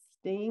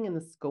staying in the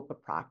scope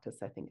of practice,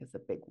 I think, is a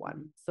big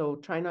one. So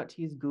try not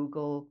to use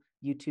Google,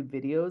 YouTube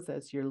videos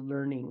as your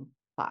learning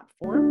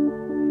platform.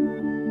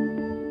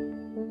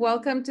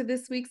 Welcome to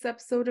this week's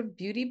episode of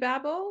Beauty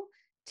Babble.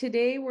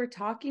 Today, we're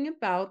talking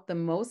about the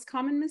most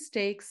common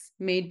mistakes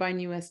made by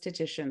new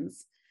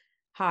estheticians.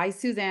 Hi,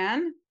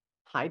 Suzanne.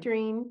 Hi,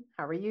 Doreen.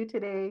 How are you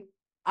today?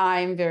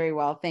 I'm very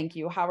well, thank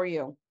you. How are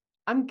you?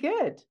 I'm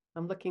good.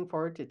 I'm looking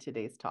forward to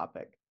today's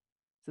topic.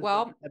 This is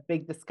Well, a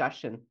big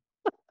discussion.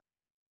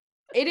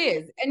 it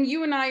is. And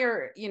you and I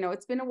are,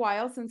 it's been a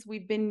while since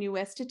we've been new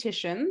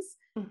estheticians.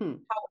 Mhm.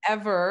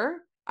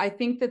 However, I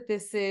think that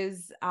this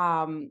is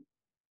an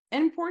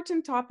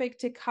important topic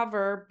to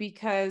cover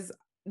because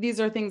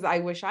these are things I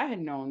wish I had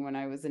known when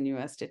I was a new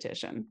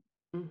esthetician.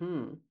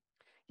 Mhm.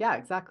 Yeah,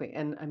 exactly.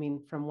 And I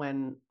mean, from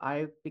when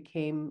I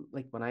became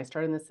like when I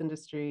started in this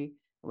industry,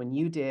 when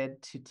you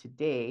did to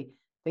today,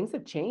 things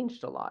have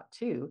changed a lot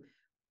too.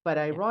 But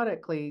Yeah.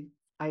 ironically,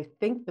 I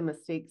think the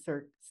mistakes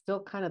are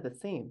still kind of the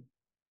same,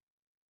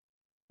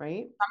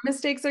 right? Some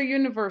mistakes are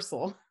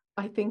universal.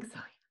 I think so.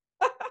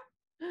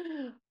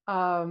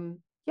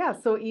 Yeah,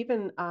 so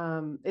even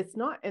it's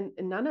not, and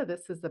none of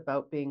this is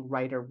about being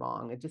right or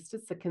wrong. It just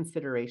is a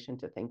consideration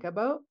to think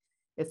about.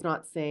 It's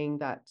not saying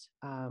that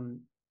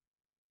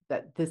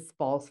this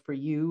falls for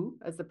you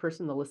as the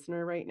person, the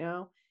listener right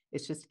now.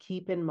 It's just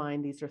keep in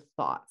mind these are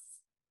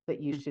thoughts that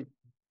you should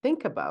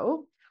think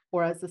about.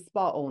 Or as a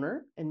spa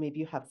owner, and maybe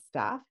you have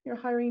staff, you're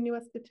hiring new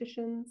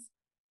estheticians,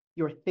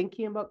 you're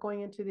thinking about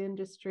going into the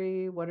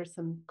industry. What are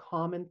some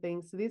common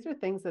things? So these are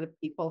things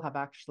that people have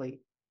actually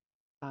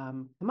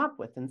come up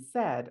with and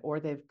said, or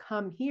they've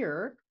come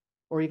here,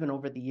 or even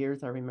over the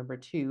years, I remember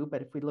too.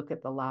 But if we look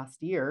at the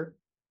last year,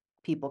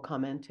 people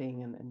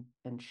commenting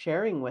and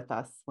sharing with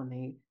us when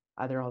they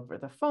either over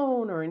the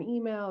phone or an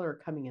email or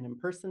coming in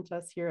person to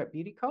us here at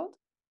Beauty Cult.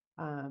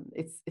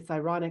 It's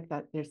ironic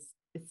that it's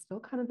still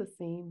kind of the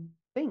same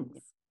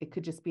things. It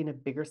could just be in a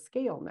bigger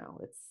scale now.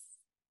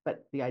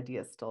 But the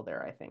idea is still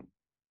there, I think.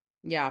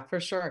 Yeah, for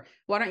sure.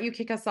 Why don't you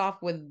kick us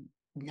off with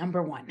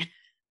number one?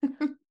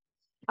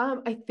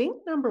 I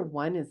think number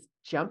one is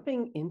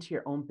jumping into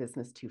your own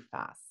business too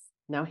fast.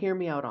 Now, hear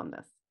me out on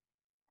this.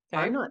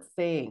 I'm Okay. not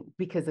saying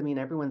because I mean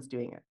everyone's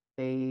doing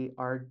it.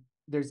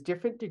 There's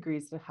different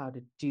degrees to how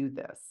to do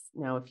this.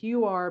 Now, if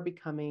you are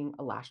becoming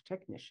a lash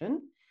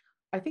technician,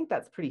 I think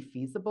that's pretty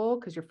feasible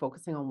because you're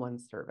focusing on one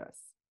service.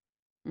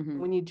 Hmm.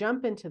 When you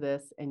jump into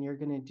this and you're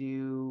going to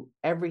do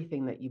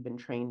everything that you've been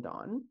trained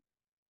on,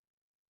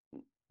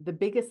 the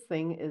biggest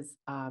thing is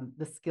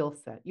the skill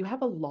set. You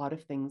have a lot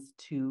of things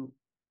to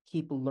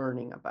keep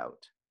learning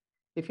about.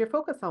 If you're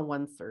focused on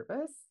one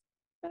service,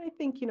 then I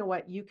think, you know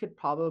what, you could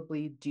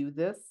probably do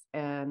this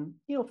and,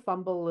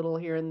 fumble a little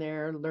here and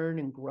there, learn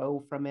and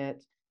grow from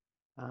it.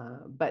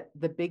 But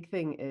the big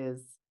thing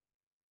is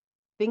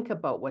think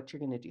about what you're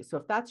going to do. So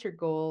if that's your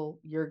goal,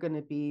 you're going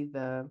to be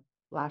the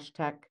lash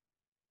tech.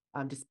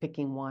 I'm just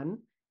picking one.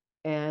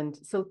 And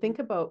so think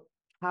about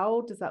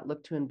how does that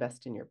look to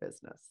invest in your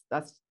business?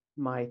 That's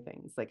my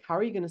things. Like, how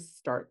are you going to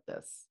start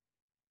this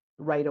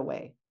right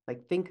away?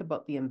 Like, think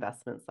about the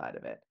investment side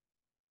of it.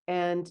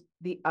 And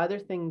the other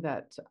thing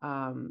that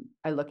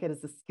I look at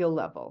is the skill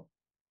level.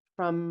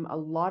 From a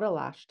lot of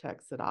lash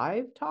techs that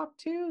I've talked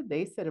to,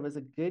 they said it was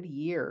a good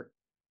year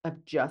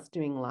of just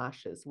doing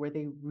lashes where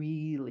they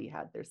really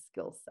had their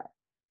skill set.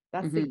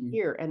 That's a Hmm.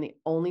 year, and they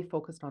only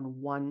focused on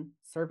one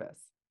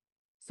service.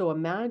 So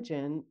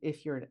imagine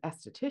if you're an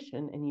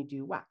esthetician and you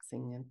do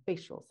waxing and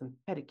facials and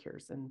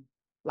pedicures and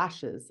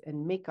lashes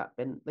and makeup,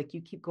 and like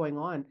you keep going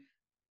on,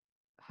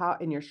 how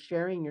and you're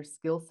sharing your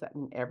skill set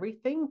and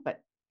everything,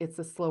 but it's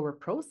a slower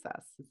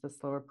process. It's a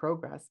slower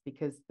progress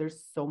because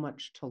there's so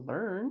much to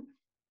learn.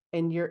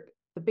 And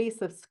the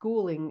base of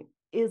schooling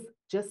is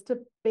just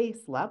a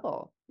base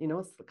level.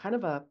 It's kind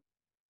of a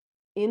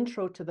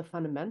intro to the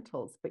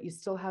fundamentals, but you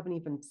still haven't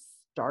even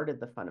started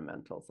the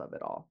fundamentals of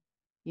it all.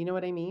 You know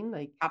what I mean?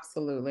 Like I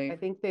Absolutely.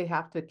 think they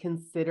have to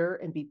consider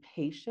and be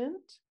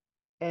patient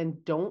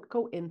and don't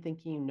go in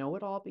thinking you know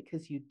it all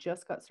because you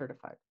just got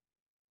certified.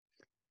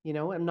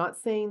 I'm not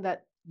saying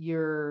that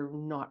you're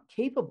not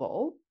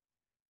capable,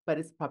 but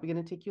it's probably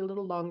going to take you a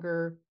little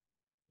longer.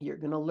 You're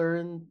going to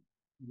learn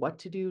what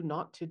to do,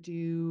 not to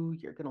do.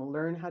 You're going to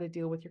learn how to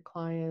deal with your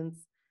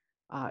clients.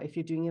 If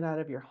you're doing it out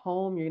of your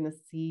home, you're going to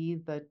see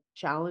the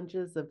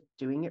challenges of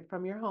doing it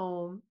from your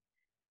home,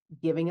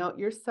 giving out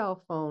your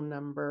cell phone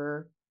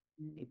number,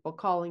 people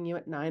calling you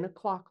at 9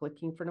 o'clock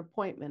looking for an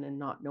appointment and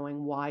not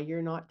knowing why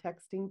you're not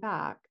texting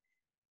back.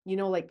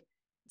 Like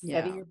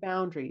setting Yeah. your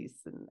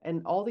boundaries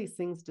and all these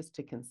things just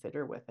to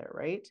consider with it,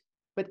 right?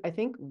 But I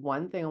think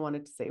one thing I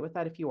wanted to say with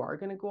that, if you are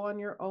going to go on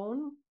your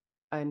own,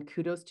 and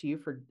kudos to you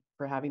for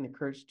having the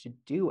courage to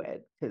do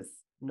it, because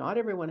not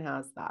everyone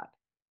has that,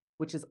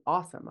 which is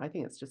awesome. I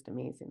think it's just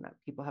amazing that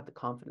people have the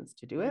confidence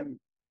to do it Mhm.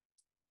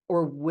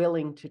 or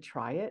willing to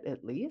try it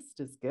at least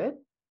is good.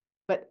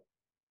 But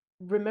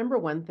remember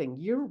one thing,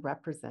 you're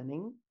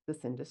representing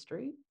this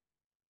industry.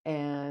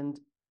 And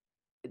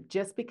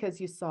just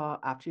because you saw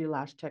after your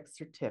lash tech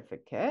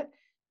certificate,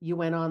 you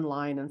went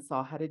online and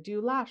saw how to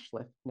do lash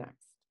lift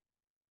next.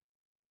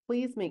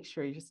 Please make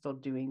sure you're still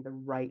doing the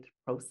right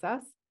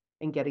process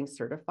and getting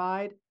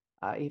certified.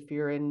 If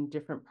you're in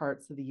different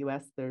parts of the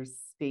US, there's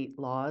state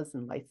laws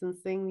and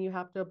licensing you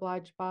have to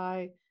oblige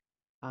by.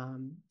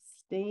 Um,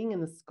 Staying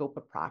in the scope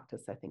of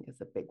practice, I think,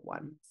 is a big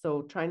one.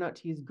 So try not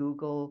to use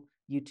Google,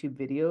 YouTube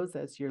videos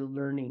as your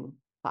learning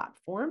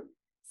platform.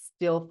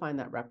 Still find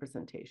that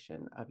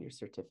representation of your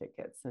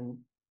certificates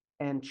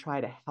and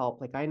try to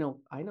help. Like I know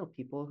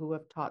people who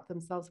have taught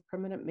themselves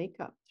permanent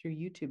makeup through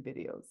YouTube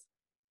videos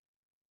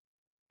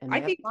and I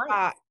they have think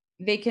clients.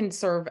 they can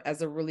serve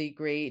as a really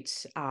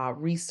great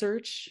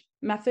research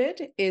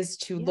method is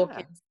to look Yeah.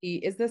 and see,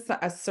 is this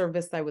a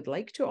service I would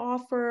like to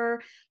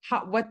offer?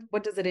 How,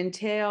 what does it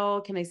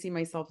entail? Can I see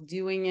myself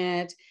doing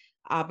it?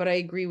 But I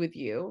agree with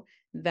you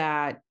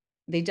that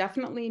they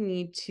definitely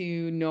need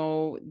to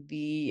know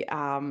the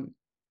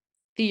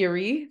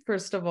theory,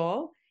 first of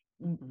all,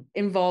 Mm-hmm.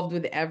 involved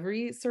with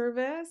every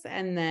service,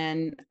 and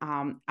then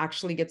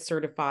actually get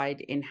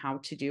certified in how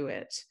to do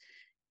it.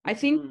 I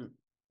think Mm-hmm.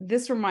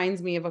 this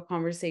reminds me of a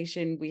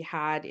conversation we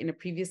had in a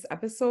previous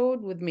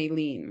episode with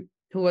Maylene,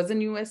 who was a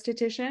new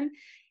esthetician.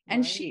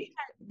 And Right.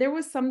 there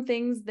was some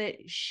things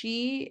that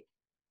she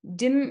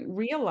didn't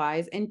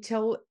realize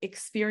until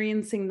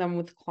experiencing them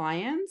with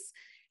clients.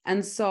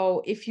 And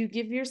so, if you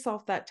give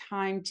yourself that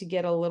time to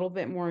get a little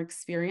bit more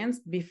experience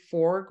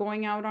before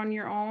going out on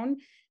your own,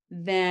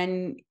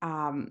 then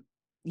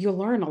you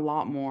learn a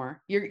lot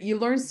more. You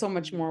learn so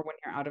much Mm-hmm. more when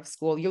you're out of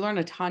school. You learn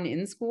a ton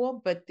in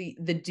school, but the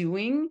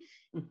doing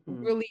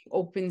Mm-hmm. really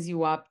opens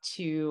you up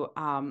to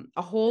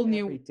a whole And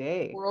new every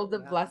day. world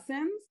of Yeah.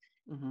 lessons.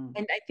 Mm-hmm.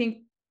 And I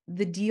think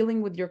the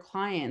dealing with your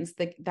clients,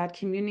 that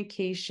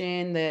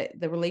communication,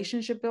 the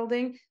relationship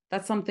building,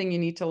 that's something you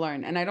need to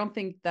learn. And I don't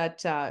think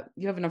that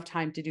you have enough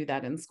time to do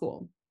that in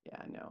school.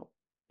 Yeah, no.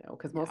 No,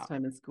 because most Yeah, of the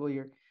time in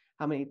school,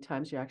 how many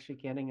times you're actually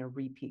getting a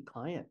repeat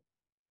client,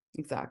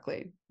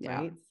 exactly. Yeah.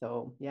 right?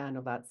 So yeah,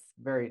 no, that's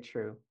very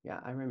true. Yeah,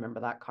 I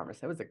remember that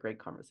conversation. It was a great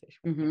conversation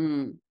with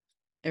you.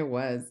 It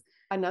was.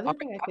 All Another right,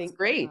 thing I that's think,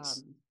 great.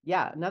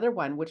 yeah, another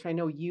one, which I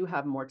know you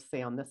have more to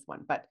say on this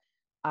one, but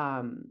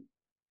um,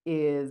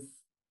 is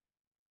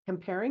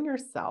comparing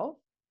yourself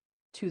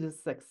to the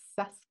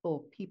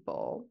successful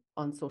people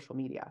on social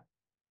media.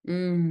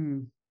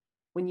 Mm,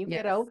 When you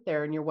get yes. out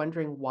there and you're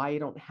wondering why you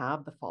don't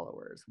have the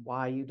followers,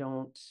 why you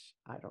don't,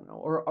 I don't know,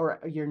 or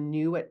you're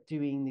new at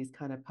doing these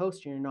kind of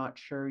posts, and you're not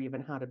sure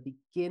even how to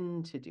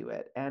begin to do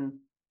it. And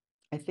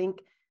I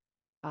think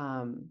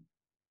um,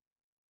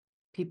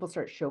 people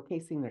start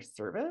showcasing their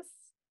service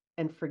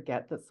and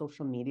forget that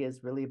social media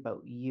is really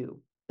about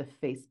you, the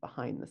face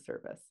behind the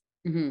service.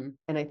 Hmm.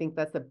 And I think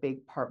that's a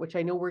big part, which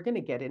I know we're going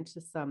to get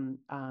into some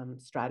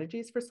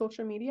strategies for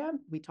social media.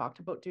 We talked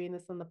about doing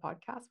this on the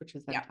podcast, which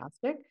is Yeah.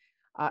 fantastic.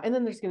 And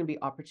then there's going to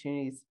be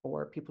opportunities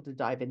for people to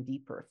dive in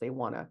deeper if they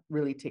want to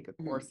really take a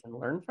Hmm. course and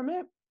learn from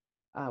it,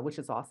 which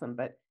is awesome.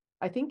 But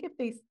I think if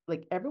they,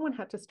 like, everyone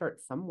had to start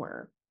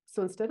somewhere.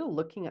 So instead of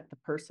looking at the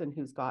person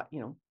who's got,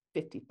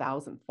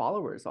 50,000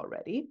 followers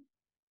already,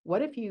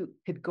 what if you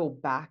could go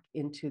back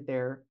into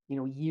their,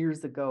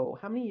 years ago?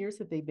 How many years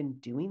have they been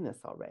doing this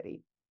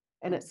already?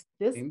 And at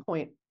this Absolutely.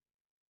 point,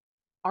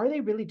 are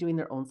they really doing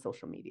their own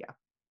social media?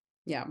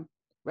 Yeah.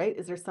 Right?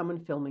 Is there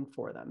someone filming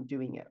for them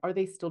doing it? Are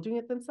they still doing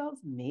it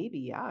themselves? Maybe,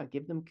 yeah,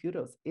 give them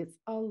kudos. It's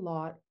a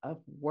lot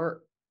of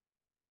work.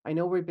 I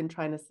know we've been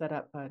trying to set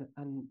up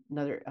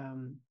another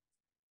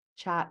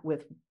chat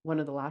with one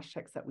of the lash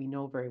techs that we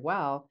know very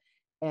well.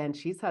 And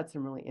she's had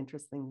some really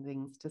interesting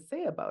things to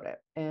say about it.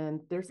 And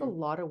there's a Mm.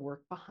 lot of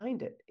work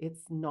behind it.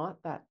 It's not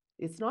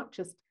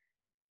just,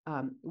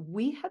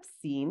 we have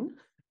seen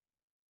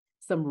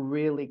some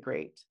really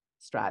great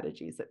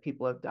strategies that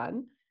people have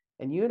done.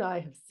 And you and I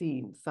have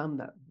seen some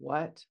that,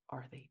 what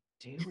are they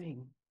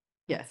doing?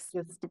 It's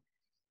Yes. just,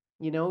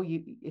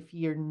 if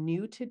you're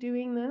new to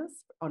doing this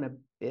on a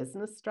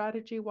business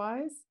strategy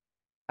wise,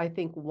 I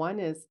think one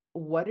is,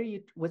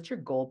 what's your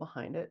goal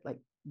behind it? Like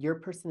your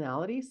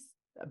personalities,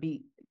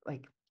 be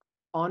like,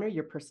 honor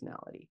your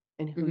personality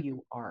and who Mhm.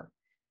 you are,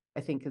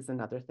 I think is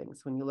another thing.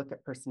 So when you look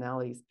at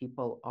personalities,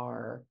 people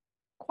are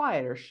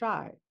quiet or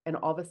shy, and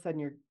all of a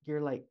sudden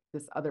you're like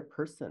this other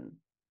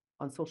person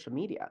on social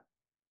media.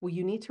 Well,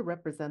 you need to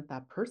represent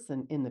that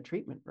person in the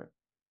treatment room.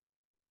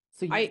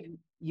 So I,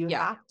 you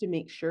yeah. have to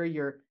make sure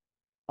you're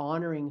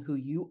honoring who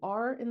you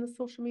are in the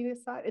social media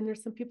side. And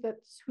there's some people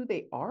that's who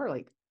they are.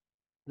 Like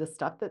the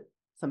stuff that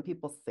some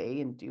people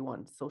say and do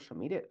on social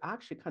media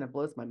actually kind of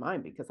blows my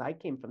mind, because I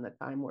came from the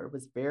time where it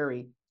was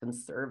very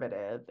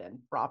conservative and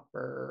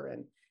proper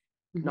and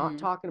not Hmm.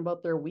 talking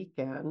about their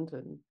weekend,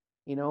 and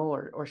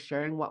or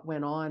sharing what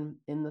went on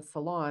in the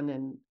salon,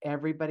 and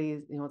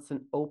everybody's, it's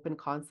an open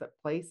concept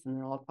place and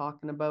they're all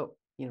talking about,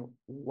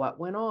 what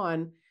went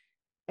on.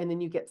 And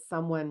then you get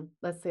someone,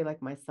 let's say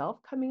like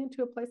myself, coming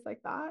into a place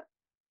like that,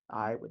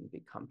 I wouldn't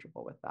be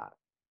comfortable with that,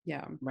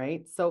 Yeah.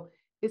 right? So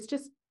it's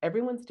just,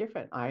 everyone's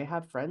different. I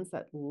have friends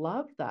that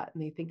love that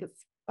and they think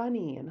it's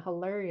funny and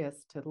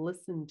hilarious to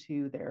listen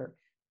to their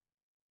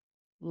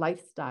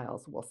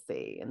lifestyles, we'll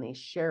say, and they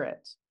share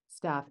it,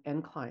 staff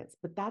and clients,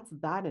 but that's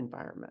that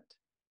environment,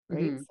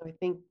 right? Mhm. So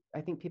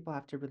I think people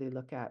have to really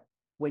look at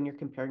when you're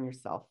comparing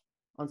yourself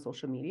on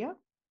social media,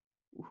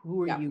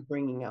 who are Yeah. you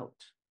bringing out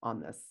on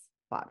this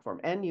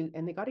platform? And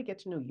they got to get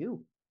to know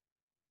you.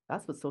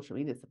 That's what social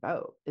media is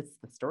about. It's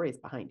the stories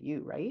behind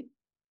you, right?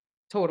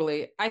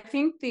 Totally. I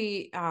think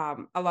the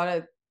a lot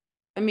of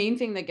a main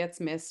thing that gets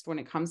missed when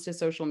it comes to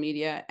social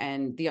media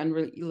and the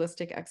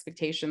unrealistic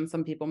expectations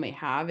some people may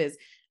have is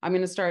I'm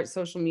going to start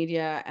social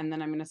media and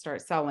then I'm going to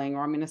start selling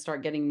or I'm going to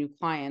start getting new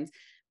clients.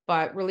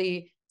 But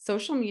really,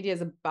 social media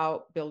is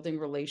about building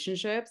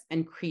relationships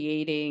and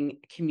creating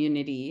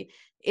community.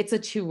 It's a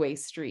two-way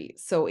street.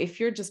 So if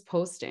you're just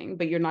posting,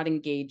 but you're not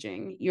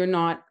engaging, you're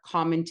not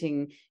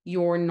commenting,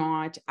 you're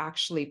not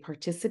actually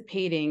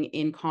participating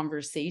in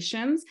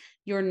conversations,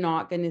 you're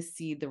not going to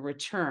see the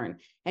return.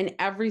 And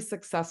every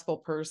successful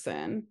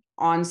person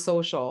on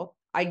social,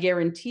 I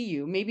guarantee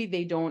you, maybe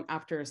they don't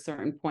after a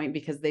certain point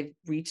because they've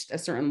reached a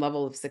certain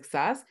level of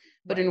success.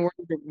 But in Right.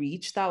 order to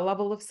reach that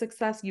level of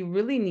success, you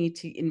really need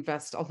to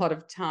invest a lot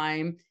of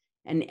time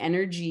and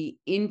energy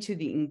into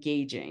the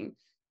engaging.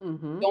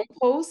 Mm-hmm. Don't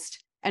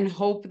post and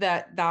hope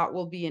that that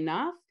will be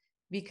enough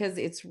because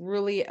it's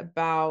really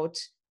about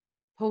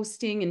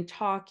posting and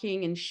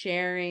talking and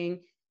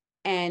sharing.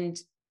 And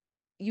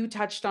you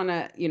touched on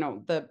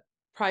the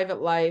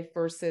private life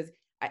versus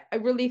I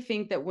really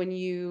think that when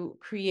you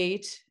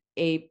create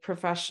a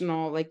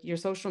professional, like your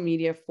social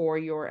media for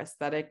your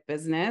aesthetic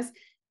business,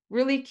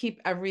 really keep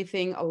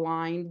everything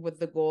aligned with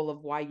the goal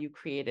of why you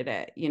created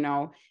it.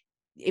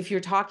 If you're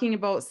talking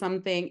about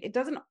something, it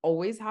doesn't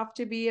always have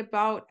to be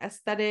about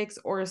aesthetics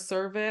or a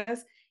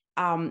service,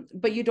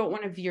 but you don't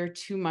want to veer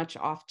too much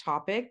off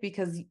topic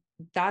because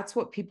that's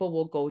what people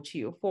will go to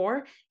you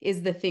for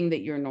is the thing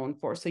that you're known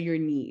for. So your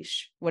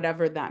niche,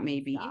 whatever that may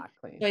be.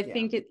 Exactly. So I Yeah.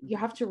 think you Mhm.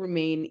 have to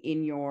remain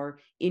in your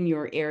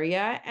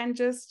area and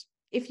just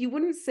if you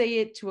wouldn't say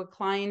it to a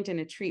client in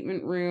a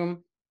treatment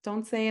room,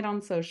 don't say it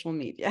on social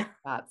media.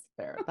 That's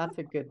fair. That's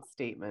a good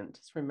statement.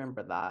 Just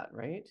remember that,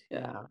 right? Yeah.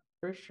 Yeah,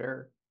 for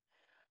sure.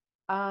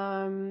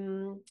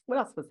 What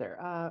else was there?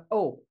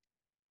 Oh,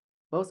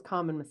 most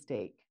common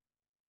mistake,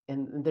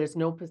 and there's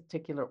no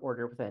particular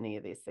order with any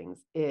of these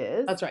things,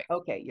 is That's right.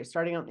 okay, you're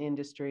starting out in the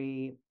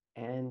industry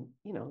and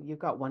you've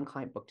got one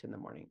client booked in the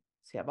morning.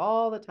 So you have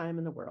all the time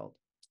in the world.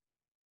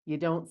 You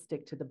don't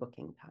stick to the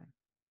booking time.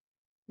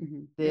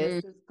 This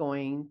Mhm. is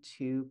going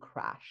to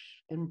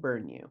crash and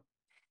burn you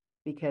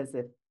because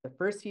if the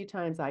first few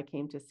times I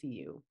came to see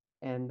you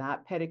and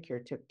that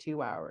pedicure took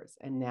 2 hours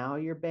and now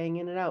you're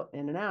banging it out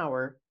in an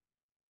hour,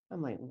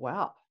 I'm like,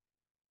 wow,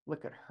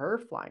 look at her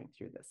flying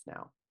through this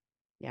now.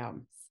 Yeah.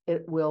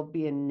 It will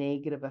be a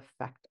negative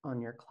effect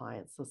on your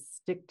clients. So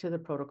stick to the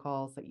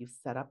protocols that you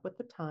set up with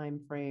the time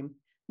frame.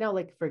 Now,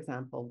 like for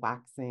example,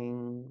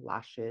 waxing,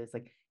 lashes,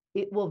 like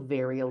it will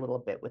vary a little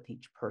bit with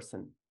each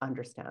person.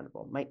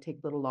 Understandable. Might take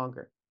a little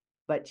longer,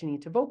 but you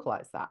need to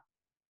vocalize that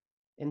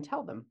and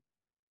tell them,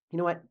 you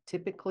know what,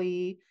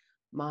 typically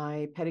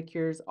my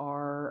pedicures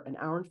are an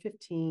hour and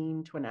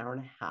 15 to an hour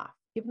and a half.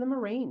 Give them a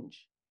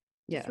range.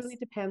 Just really Yes.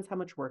 depends how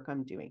much work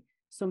I'm doing.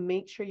 So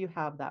make sure you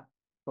have that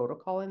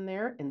protocol in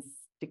there and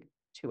stick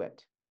to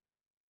it.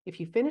 If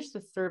you finish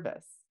the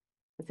service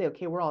and say,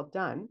 okay, we're all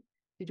done,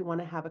 did you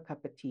want to have a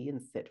cup of tea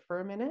and sit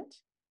for a minute?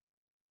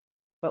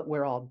 But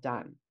we're all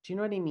done. Do you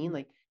know what I mean?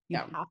 Like you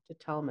Yeah. have to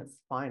tell them it's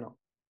final.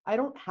 I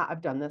don't have,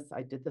 I've done this.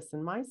 I did this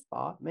in my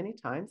spa many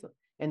times.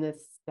 And the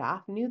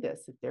staff knew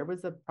this. If there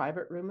was a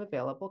private room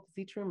available, because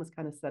each room was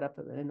kind of set up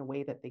in a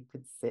way that they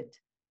could sit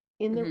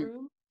in the Mhm.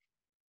 room.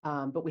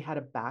 But we had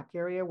a back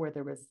area where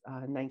there was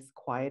a nice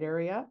quiet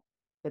area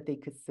that they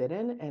could sit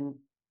in, and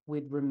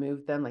we'd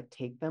remove them, like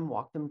take them,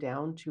 walk them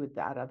down to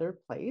that other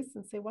place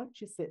and say, why don't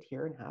you sit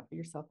here and have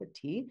yourself a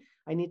tea?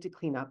 I need to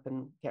clean up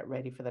and get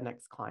ready for the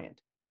next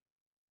client.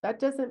 That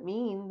doesn't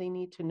mean they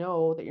need to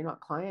know that your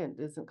not client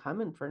isn't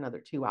coming for another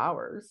 2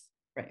 hours.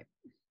 Right.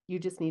 You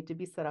just need to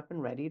be set up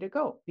and ready to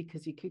go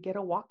because you could get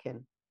a walk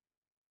in.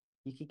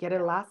 You could get it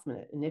Yeah. last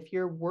minute. And if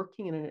you're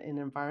working in an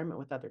environment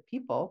with other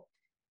people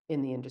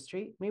in the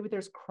industry, maybe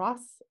there's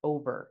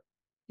crossover.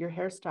 Your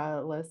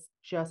hairstylist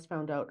just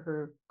found out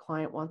her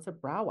client wants a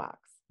brow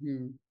wax,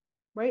 Mhm.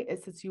 right?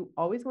 It's just you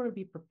always want to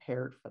be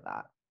prepared for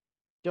that.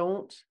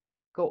 Don't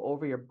go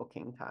over your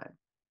booking time.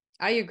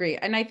 I agree.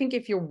 And I think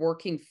if you're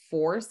working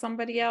for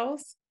somebody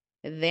else,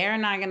 they're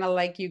not going to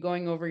like you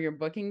going over your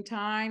booking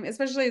time,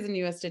 especially as a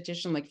new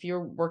esthetician. Like if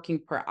you're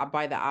working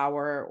by the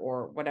hour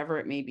or whatever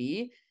it may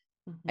be,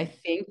 I Mhm.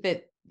 think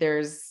that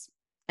there's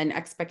an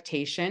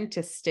expectation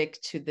to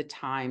stick to the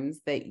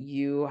times that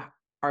you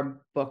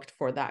are booked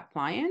for that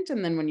client.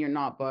 And then when you're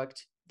not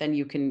booked, then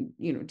you can,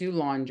 do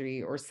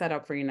laundry or set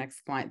up for your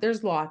next client.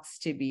 There's lots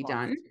to be Lots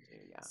done. to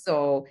do. Yeah.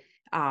 So,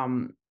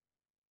 um,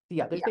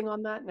 The other yeah, thing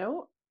on that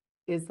note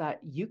is that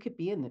you could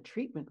be in the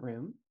treatment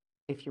room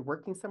if you're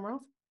working somewhere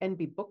else and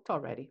be booked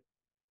already.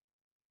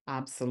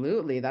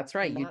 absolutely. That's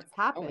right. And You don't that's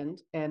know it.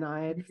 happened. And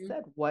I've Mhm.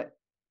 said,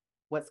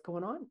 what's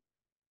going on?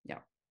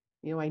 Yeah.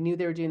 You know, I knew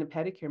they were doing a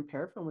pedicure and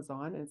Paraffin was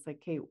on, and it's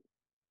like, hey,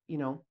 you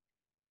know,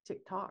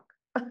 TikTok.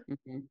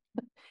 Mhm.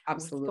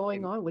 What's going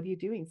Absolutely. on? What are you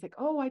doing? It's like,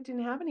 oh, I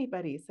didn't have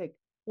anybody. It's like,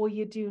 well,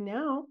 you do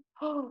now.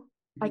 Oh,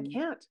 I Mhm.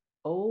 can't.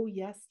 Oh,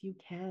 yes, you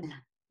can.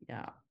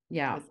 Yeah.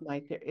 Yeah.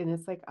 Because and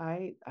it's like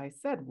I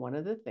said, one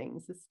of the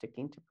things is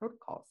sticking to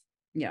protocols.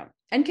 Yeah.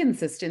 And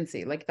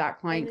consistency. Like that And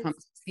client comes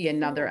it's to see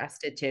another so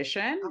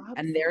esthetician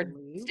and they're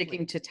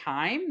sticking absolutely to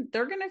time,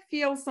 they're going to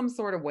feel some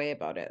sort of way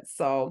about it.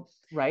 So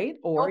right.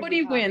 Or you nobody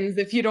have wins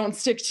if you don't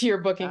stick to your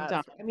booking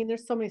time. I mean,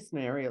 there's so many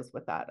scenarios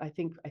with that. I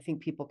think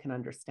people can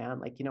understand.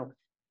 Like, you know,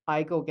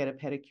 I go get a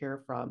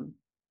pedicure from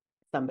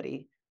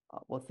somebody,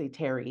 we'll say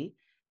Terry,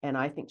 and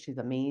I think she's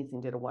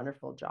amazing, did a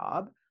wonderful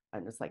job.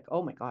 And it's like,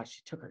 oh my gosh,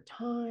 she took her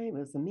time. It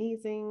was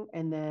amazing.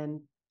 And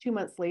then 2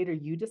 months later,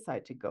 you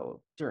decide to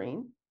go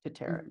during to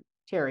Mhm.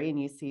 Terry,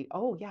 and you see,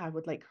 oh yeah, I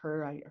would like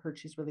her. I heard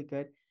she's really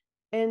good.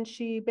 And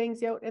she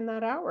bangs you out in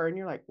that hour. And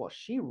you're like, well,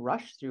 she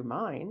rushed through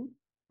mine.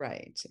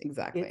 Right. It's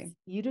Exactly.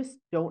 you just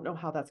don't know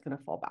how that's going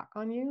to fall back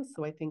on you.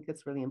 So I think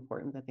it's really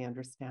important that they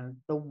understand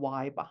the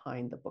why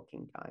behind the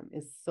booking time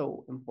is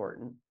so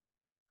important.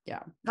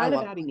 Yeah. I Kind of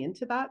love adding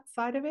into that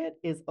side of it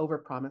is over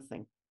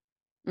promising,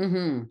 that.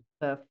 Hmm.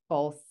 the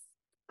false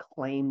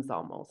claims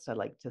almost, I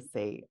like to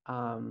say.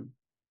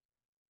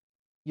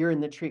 You're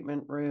in the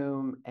treatment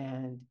room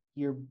and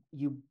you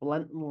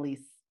bluntly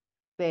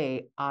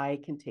say, I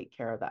can take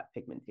care of that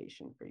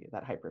pigmentation for you,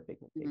 that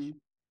hyperpigmentation. Hmm.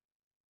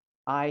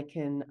 I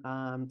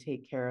can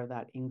take care of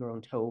that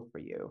ingrown toe for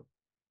you.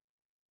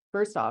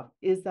 First off,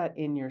 is that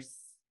in your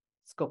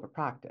scope of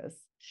practice?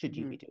 Should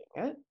you Hmm. be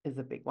doing it? Is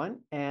a big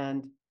one.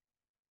 And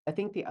I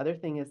think the other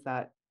thing is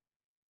that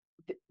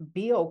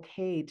be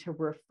okay to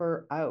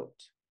refer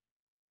out,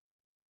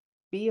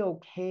 be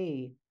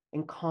okay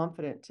and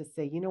confident to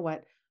say, you know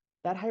what,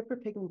 that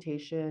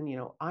hyperpigmentation, you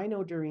know, I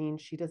know Doreen,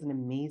 she does an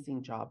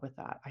amazing job with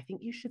that. I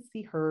think you should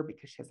see her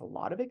because she has a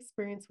lot of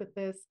experience with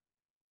this.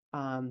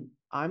 I'm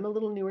a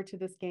little newer to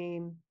this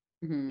game.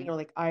 You Hmm. know,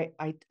 like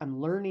I'm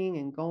learning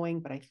and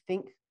going, but I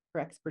think her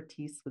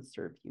expertise would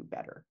serve you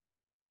better,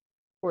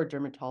 or a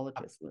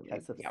dermatologist Absolutely.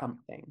 because of Yeah.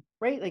 something,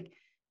 right? Like,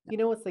 Yeah. you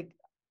know, it's like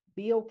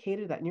be okay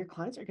to that, and your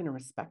clients are going to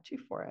respect you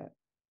for it.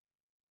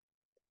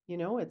 You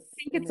know, it's I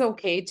think and it's it's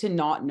okay to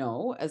not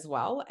know as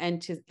well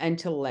and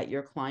to let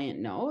your client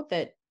know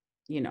that,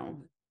 you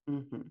know,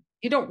 mhm.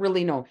 you don't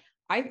really know.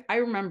 I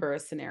remember a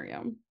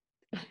scenario.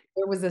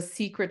 There was a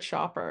secret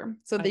shopper.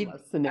 So I they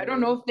love I don't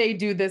know scenarios. if they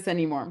do this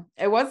anymore.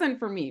 It wasn't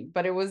for me,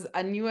 but it was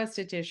a new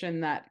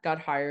esthetician that got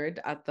hired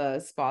at the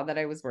spa that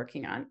I was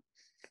working at.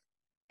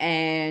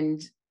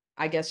 And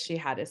I guess she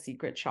had a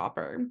secret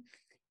shopper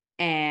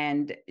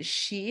and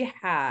she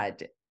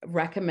had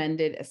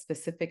recommended a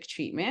specific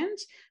treatment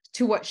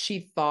to what she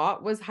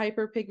thought was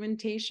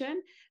hyperpigmentation,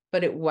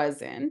 but it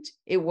wasn't.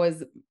 It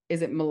was,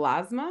 is it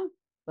melasma?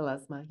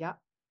 Melasma, yeah.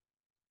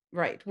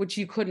 Right, which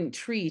you couldn't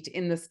treat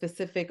in the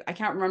specific, I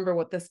can't remember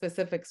what the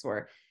specifics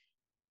were.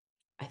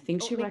 I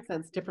think Oh, she it makes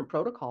recommended sense. Different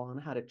protocol on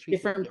how to treat the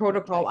different different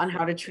protocol types on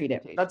how of to treat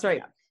it. That's pigmentation.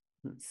 right.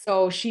 Yeah. Mhm.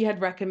 So she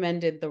had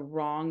recommended the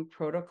wrong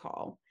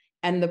protocol.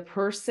 And the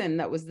person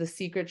that was the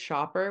secret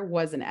shopper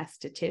was an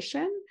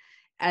esthetician.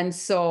 And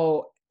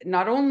so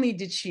not only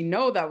did she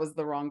know that was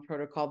the wrong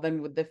protocol,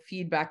 then with the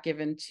feedback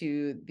given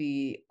to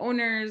the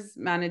owner's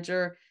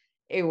manager,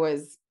 it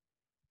was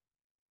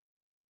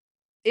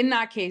in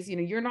that case, you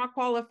know, you're not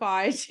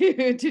qualified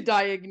to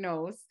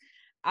diagnose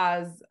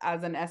as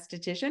an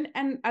esthetician.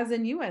 And as a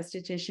new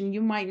esthetician,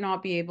 you might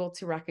not be able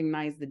to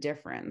recognize the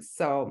difference.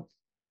 So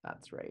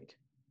That's right.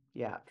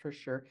 Yeah, for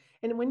sure.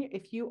 And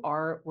if you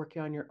are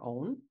working on your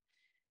own,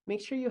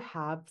 make sure you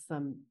have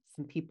some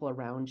people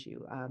around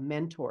you,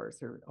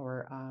 mentors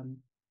or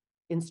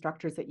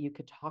instructors that you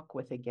could talk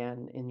with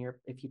again in your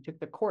if you took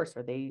the course.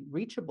 Are they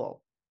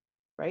reachable,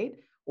 right?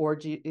 Or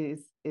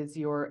is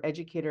your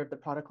educator of the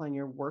product line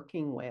you're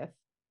working with,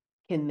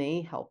 can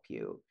they help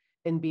you?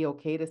 And be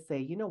okay to say,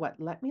 you know what,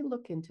 let me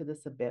look into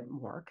this a bit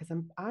more because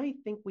I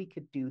think we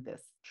could do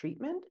this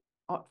treatment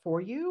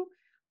for you,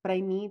 but I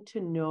need to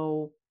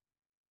know,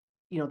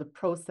 you know, the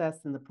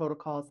process and the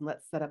protocols, and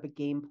let's set up a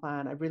game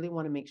plan. I really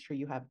want to make sure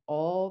you have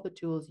all the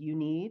tools you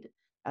need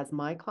as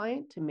my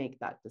client to make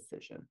that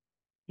decision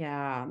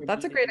yeah, for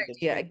that's me a to great do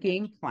the idea. A treatment.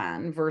 game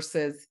plan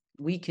versus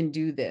we can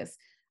do this.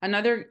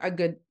 Another a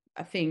good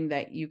a thing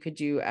that you could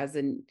do as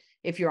an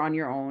if you're on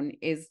your own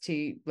is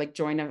to like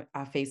join a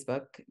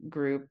Facebook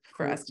group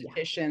for Group, yeah.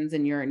 estheticians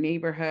in your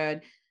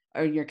neighborhood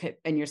or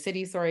in your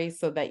city, sorry,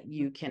 so that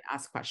you can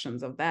ask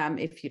questions of them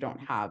if you don't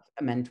have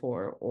a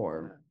mentor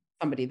or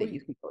Yeah. somebody Well, that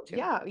you can go to.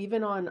 yeah,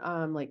 even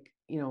on like,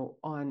 you know,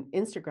 on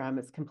Instagram,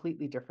 it's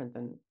completely different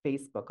than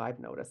Facebook. I've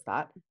noticed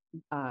that.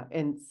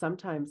 And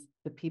sometimes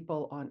the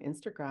people on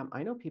Instagram,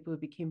 I know people who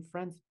became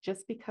friends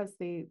just because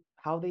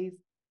how they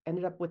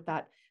ended up with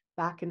that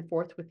back and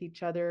forth with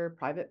each other,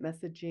 private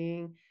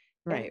messaging.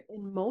 And Right.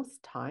 in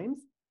most times,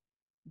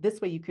 this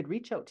way you could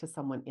reach out to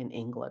someone in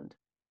England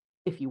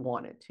if you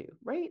wanted to,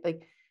 right?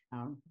 Like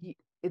Um,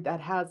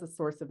 that has a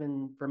source of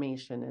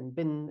information and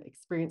been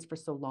experienced for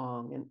so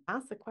long, and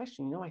ask the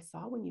question, I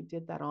saw when you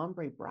did that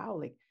ombre brow,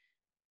 like,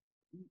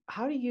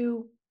 how do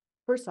you,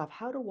 first off,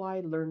 how do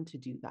I learn to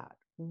do that?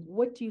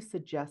 What do you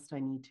suggest I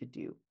need to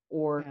do?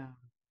 Or,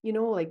 Yeah.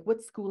 like,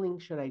 what schooling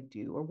should I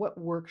do? Or what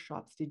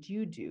workshops did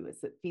you do?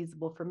 Is it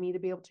feasible for me to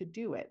be able to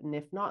do it? And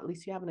if not, at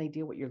least you have an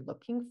idea what you're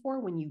looking for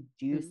when you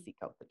do Mhm. seek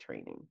out the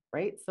training,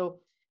 right? So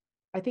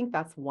I think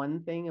that's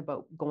one thing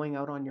about going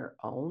out on your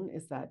own,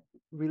 is that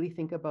really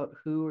think about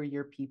who are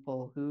your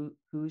people,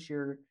 who's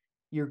your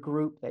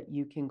group that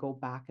you can go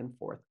back and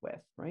forth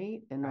with,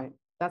 right? And Yeah.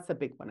 that's a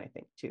big one, I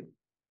think, too.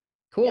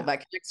 Cool. Yeah.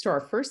 That connects to our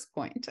first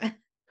point.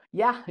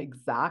 Yeah,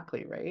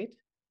 exactly, right?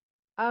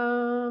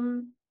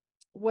 Um,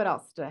 what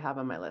else do I have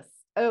on my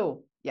list?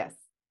 Oh, yes.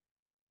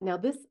 Now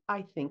this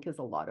I think is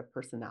a lot of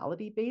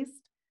personality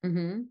based,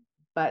 Hmm.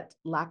 but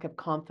lack of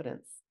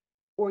confidence,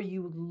 or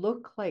you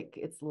look like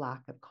it's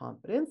lack of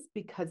confidence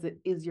because it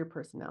is your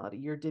personality,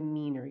 your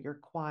demeanor, you're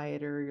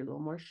quieter, you're a little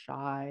more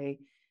shy.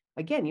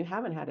 Again, you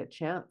haven't had a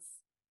chance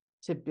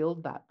to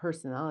build that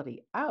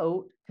personality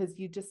out because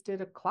you just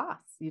did a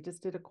class, you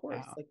just did a course.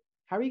 Yeah. Like,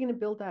 how are you going to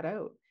build that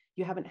out?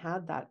 You haven't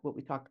had that, what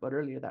we talked about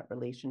earlier, that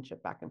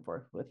relationship back and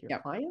forth with your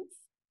Yep. clients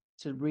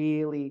to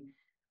really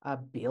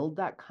build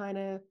that kind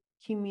of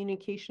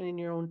communication in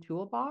your own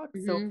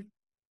toolbox. So Hmm.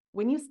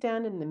 when you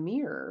stand in the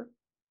mirror,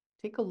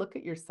 take a look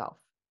at yourself.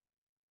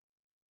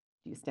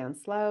 Do you stand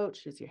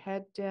slouched? Is your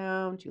head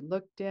down? Do you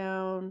look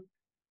down?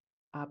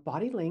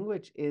 Body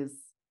language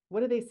is,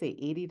 what do they say,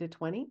 80 to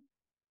 20?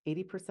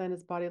 80%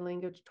 is body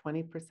language,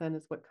 20%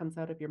 is what comes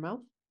out of your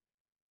mouth.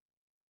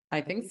 I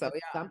I think think so.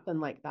 it's something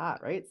like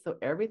that, right? So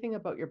everything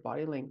about your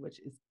body language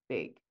is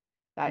big.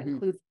 That Yeah. Hmm.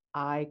 includes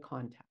eye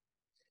contact.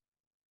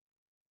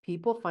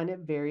 People find it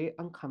very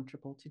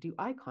uncomfortable to do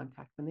eye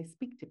contact when they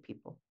speak to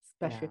people,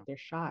 especially Yeah. if they're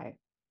shy.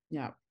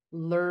 Yeah.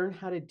 Learn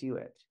how to do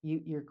it.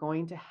 You're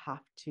going to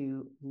have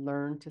to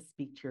learn to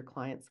speak to your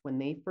clients when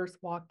they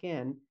first walk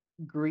in,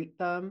 greet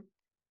them.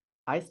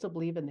 I still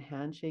believe in the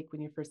handshake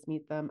when you first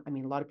meet them. I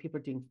mean, a lot of people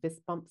are doing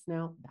fist bumps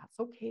now. That's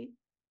okay.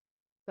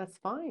 That's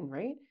fine,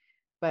 right?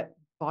 But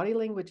body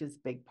language is a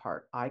big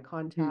part. Eye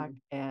contact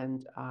Hmm.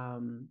 and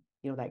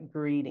that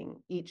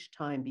greeting each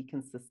time, be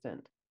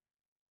consistent.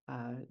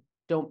 Uh,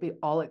 don't be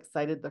all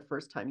excited the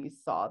first time you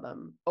saw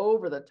them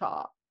over the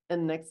top.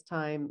 And next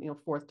time,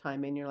 fourth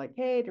time in, you're like,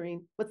 hey,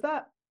 Doreen, what's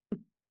that?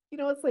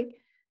 It's like,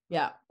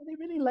 Yeah. they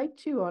really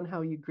liked you on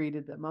how you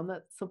greeted them on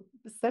that. So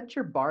set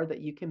your bar that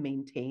you can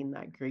maintain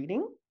that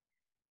greeting,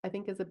 I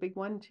think is a big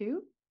one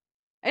too.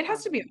 It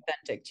has to be Um,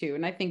 authentic too.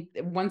 And I think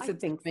once I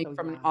it's think coming so.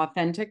 from an Yeah.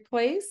 authentic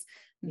place,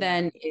 Yeah.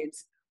 then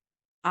it's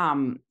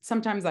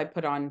sometimes I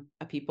put on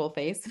a people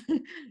face,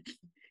 you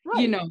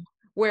Right. know,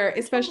 where Oh,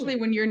 especially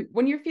totally.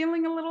 when you're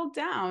feeling a little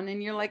down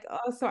and you're Yeah. like,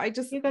 oh, so I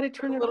just You got to put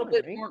turn a it little on,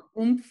 bit right? more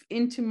oomph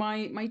into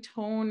my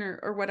tone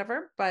or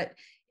whatever. But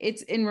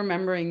it's in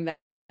remembering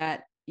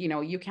that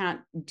you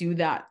can't do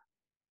that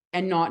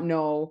and not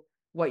know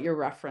what your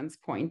reference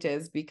point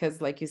is,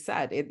 because like you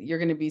said, you're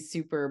going to be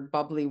super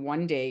bubbly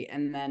one day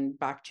and then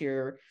back to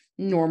your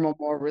Yeah. normal,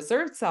 more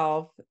reserved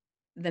self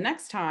the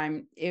next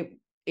time. It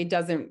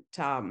doesn't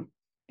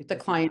It the doesn't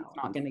client's not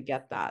balance. going to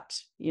get that,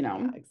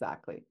 Yeah,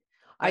 exactly.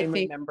 I I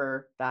think.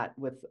 remember that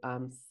with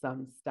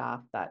some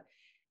staff that,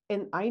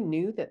 and I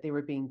knew that they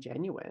were being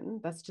genuine.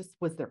 That's just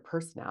was their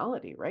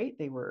personality, right?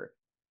 They were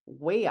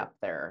way up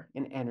there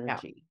in Yeah.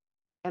 energy.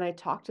 And I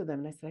talked to them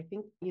and I said, I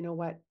think, you know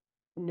what?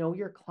 Know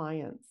your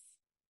clients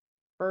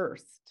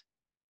first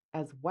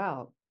as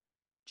well.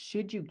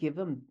 Should you give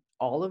them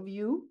all of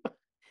you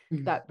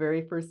that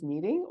very first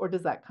meeting, or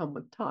does that come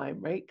with time,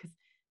 right? Because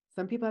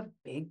some people have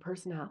big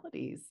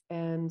personalities,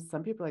 and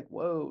some people are like,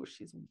 whoa,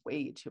 she's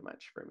way too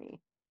much for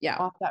me Yeah.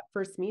 off that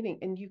first meeting.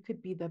 And you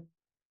could be the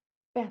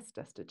best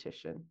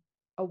esthetician,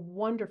 a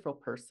wonderful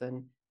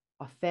person,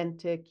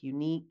 authentic,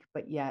 unique,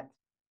 but yet,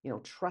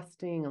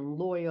 trusting and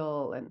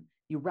loyal, and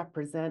you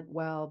represent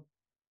well.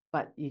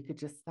 But you could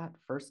just, that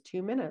first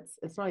 2 minutes,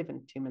 it's not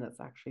even 2 minutes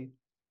actually.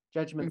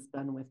 Judgment's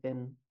done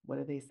within, what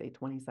do they say,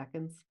 20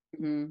 seconds?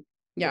 Mhm. It's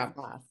Yeah.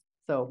 fast.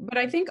 So, But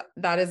I think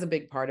that is a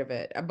big part of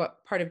it.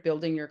 But part of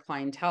building your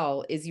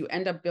clientele is you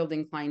end up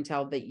building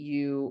clientele that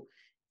you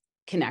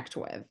connect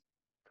with.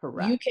 You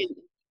correct. can,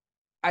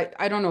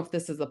 I don't know if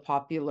this is a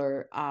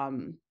popular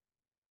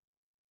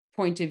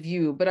point of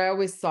view, but I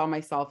always saw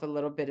myself a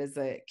little bit as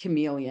a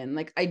chameleon.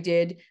 Like I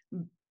did,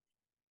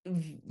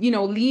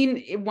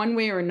 lean one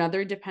way or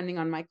another depending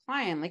on my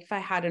client. Like if I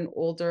had an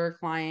older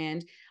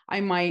client, I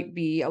might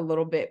be a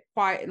little bit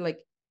quiet. Like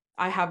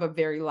I have a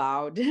very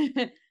loud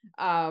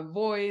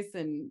voice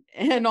and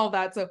all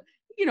that. So,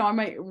 I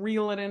might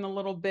reel it in a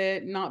little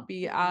bit, not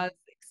be Yeah. as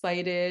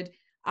excited.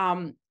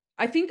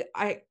 I think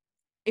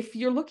if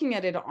you're looking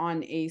at it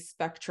on a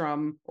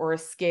spectrum or a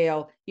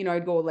scale,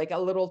 I'd go like a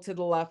little to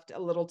the left, a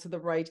little to the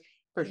right,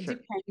 For sure.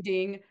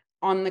 depending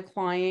on the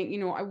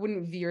client. I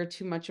wouldn't veer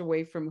too much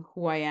away from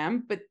who I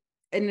am, but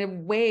in a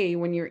way,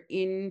 when you're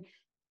in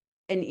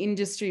an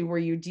industry where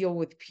you deal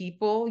with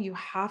people, you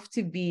have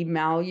to be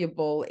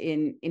malleable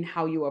in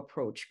how you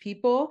approach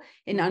people,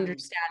 in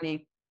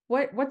understanding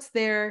what's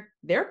their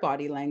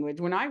body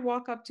language. When I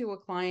walk up to a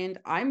client,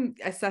 I'm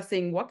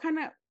assessing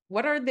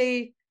what are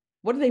they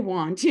what do they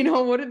want?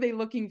 What are they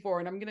looking for?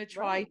 And I'm going to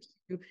try Right.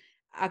 to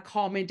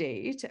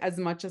accommodate as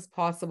much as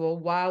possible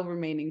while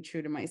remaining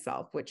true to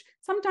myself, which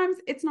sometimes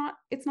it's not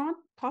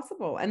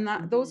possible. And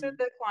that those are Mhm.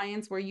 the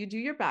clients where you do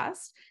your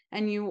best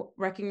and you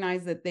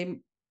recognize that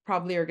they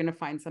probably are going to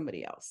find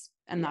somebody else.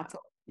 And Yeah. that's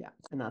all. Yeah.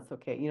 And that's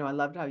okay. I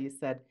loved how you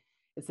said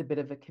it's a bit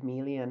of a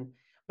chameleon,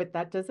 but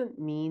that doesn't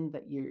mean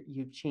that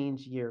you've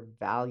changed your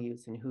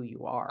values and who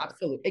you are.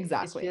 Absolutely. It's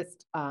Exactly.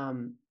 just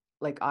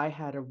like I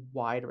had a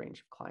wide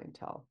range of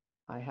clientele.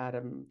 I had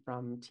them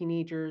from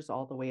teenagers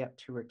all the way up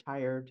to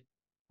retired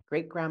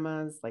great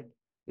grandmas. Like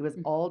it was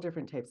all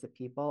different types of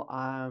people.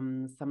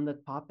 Some of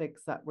the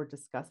topics that were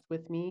discussed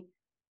with me,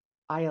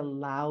 I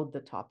allowed the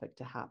topic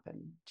to happen.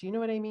 Do you know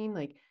what I mean?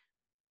 Like,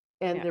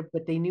 Yeah.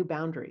 but they knew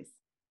boundaries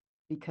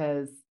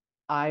because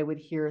I would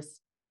hear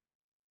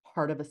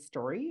part of a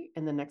story,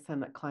 and the next time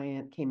that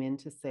client came in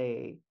to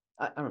say,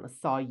 I don't know,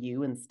 saw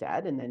you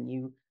instead, and then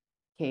you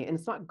came, and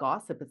it's not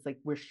gossip. It's like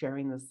we're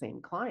sharing the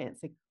same client.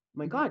 It's like, oh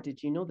my Mhm. God,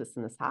 did you know this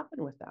and this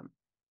happened with them?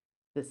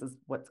 This is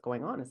what's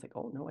going on. It's like,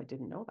 oh no, I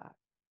didn't know that.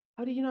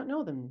 How do you not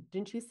know them?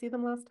 Didn't you see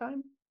them last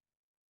time?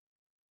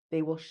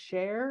 They will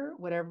share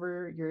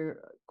whatever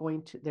they're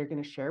going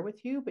to share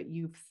with you, but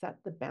you've set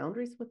the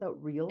boundaries without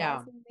Yeah,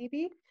 realizing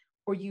maybe,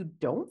 or you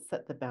don't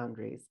set the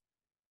boundaries,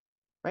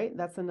 right?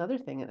 That's another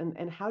thing.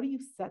 And how do you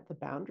set the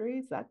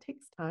boundaries? That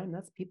takes time.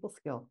 That's people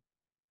skill.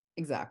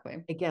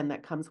 exactly. Again,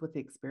 that comes with the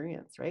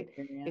experience, right? If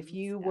Experience.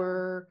 you Yeah.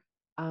 were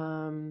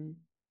um,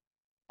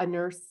 a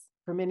nurse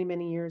for many,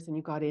 many years and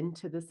you got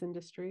into this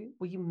industry,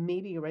 well, you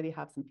maybe already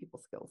have some people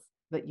skills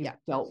that you've Yeah.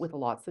 dealt with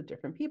lots of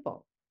different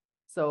people.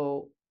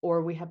 So,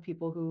 or we have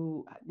people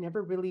who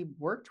never really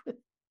worked with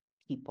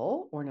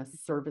people or in a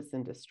service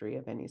industry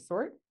of any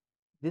sort.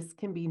 This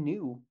can be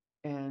new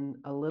and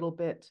a little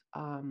bit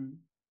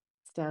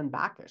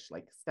standoffish,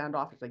 like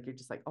you're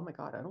just like, oh my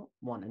God, I don't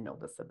want to know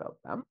this about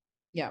them.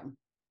 Yeah.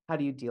 How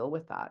do you deal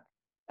with that?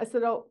 I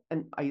said, oh,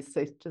 and I used to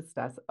say just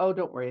ask, oh,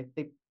 don't worry,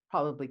 they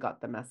probably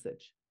got the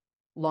message,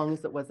 long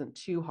as it wasn't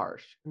too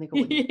harsh. And they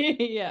go,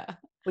 Yeah.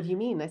 what do you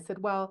mean? I said,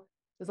 well,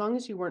 as long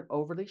as you weren't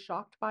overly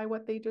shocked by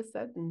what they just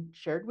said and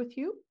shared with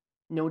you,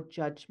 no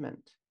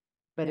judgment.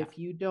 But Yeah. if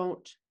you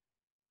don't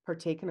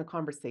partake in a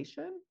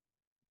conversation,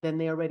 then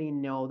they already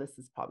know this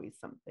is probably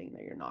something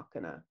that you're not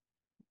gonna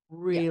Yeah.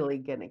 really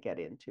gonna get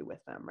into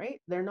with them,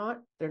 right? They're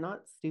not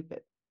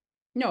stupid.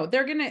 No,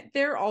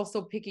 they're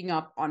also picking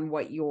up on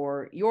what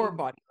your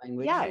body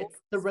language, Yeah, your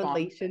it's the response.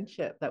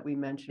 relationship that we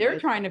mentioned, They're right?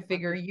 It's trying that to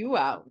figure you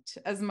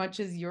partnership. out as much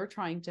as you're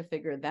trying to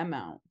figure them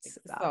out.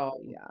 Exactly.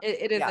 So Yeah.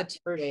 it is Yeah, a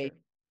for two-way sure.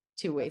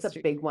 two-way That's a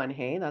street. big one.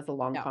 Hey, that's a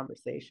long Yeah.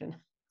 conversation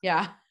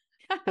Yeah.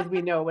 because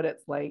we know what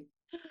it's like.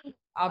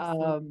 Um,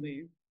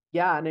 Absolutely.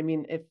 yeah, and I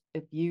mean, if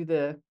you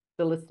the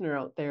listener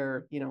out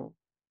there,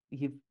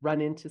 you've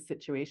run into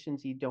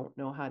situations you don't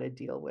know how to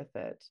deal with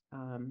it.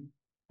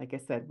 Like I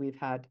said, we've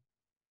had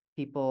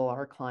people,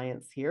 our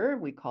clients here,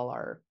 we call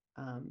our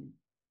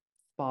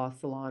spa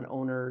salon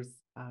owners,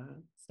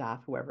 staff,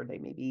 whoever they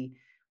may be,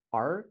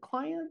 are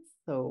clients.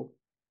 So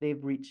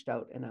they've reached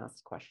out and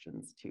asked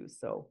questions too.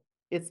 So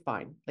it's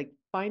fine. Like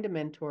find a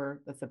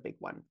mentor. That's a big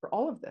one for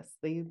all of this.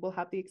 They will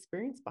have the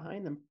experience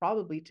behind them,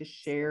 probably to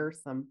share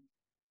some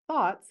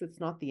thoughts. It's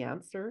not the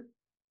answer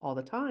all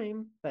the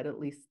time, but at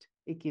least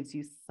it gives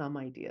you some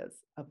ideas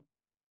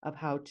of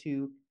how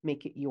to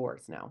make it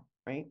yours now,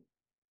 right?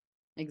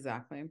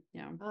 Exactly.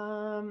 Yeah.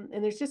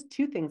 And there's just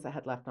two things I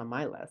had left on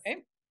my list. Okay.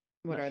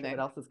 I'm What not are sure what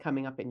they? else is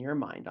coming up in your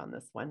mind on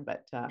this one,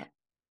 but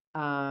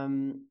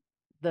um,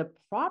 the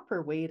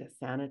proper way to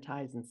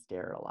sanitize and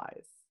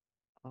sterilize.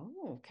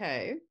 Oh,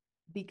 okay.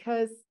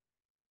 Because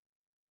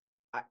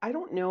I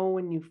don't know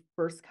when you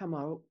first come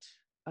out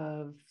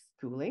of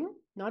schooling,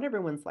 not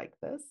everyone's like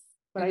this,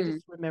 but I Hmm.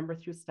 just remember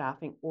through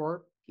staffing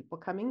or people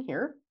coming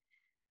here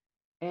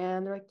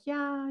and they're like,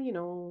 yeah,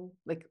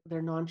 like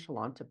they're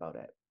nonchalant about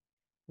it.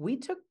 We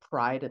took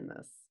pride in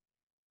this,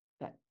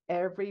 that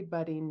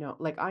everybody know,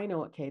 like I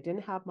know, okay, I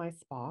didn't have my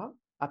spa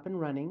up and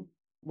running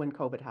when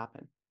COVID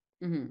happened.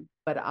 Hmm.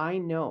 But I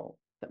know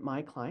that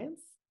my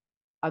clients,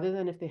 other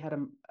than if they had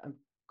a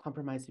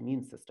compromised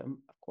immune system,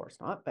 of course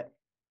not, but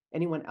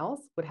anyone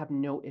else would have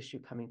no issue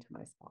coming to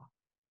my spa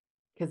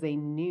because they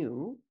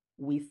knew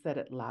we said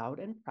it loud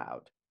and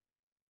proud.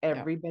 Yeah.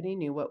 Everybody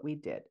knew what we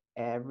did.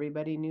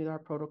 Everybody knew our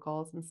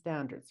protocols and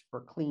standards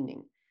for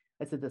cleaning.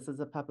 I said, this is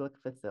a public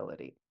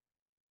facility.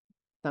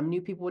 Some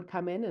new people would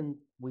come in and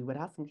we would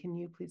ask them, can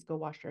you please go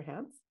wash your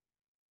hands?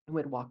 And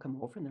we'd walk them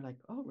over and they're like,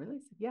 oh, really? I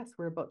said, yes,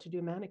 we're about to do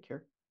a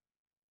manicure.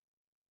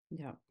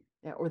 Yeah.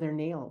 Yeah, or their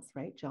nails,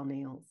 right? Gel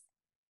nails.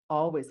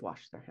 Always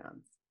wash their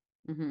hands.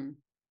 Hmm.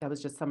 That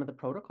was just some of the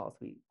protocols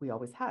we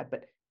always had.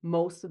 But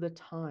most of the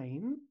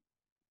time,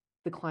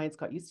 the clients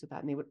got used to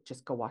that and they would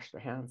just go wash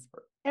their hands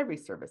for every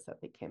service that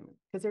they came in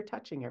because they're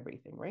touching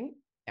everything, right?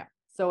 Yeah.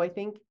 So I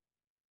think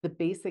the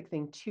basic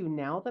thing too,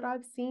 now that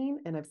I've seen,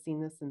 and I've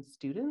seen this in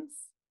students,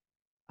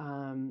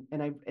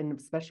 and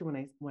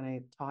especially when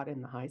I taught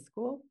in the high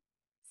school,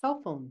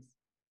 cell phones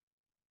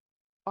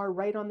are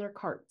right on their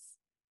carts,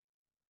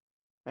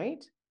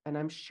 right? And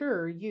I'm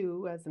sure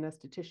you, as an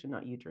esthetician,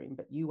 not you, Dream,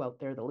 but you out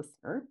there, the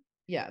listener,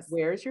 Yes.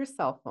 where's your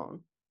cell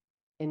phone,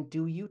 and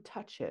do you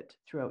touch it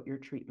throughout your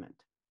treatment?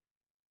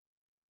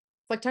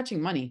 It's like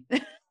touching money.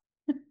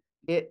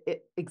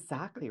 It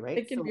exactly, right?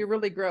 It can be So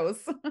really gross.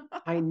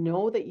 I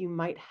know that you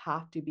might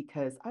have to,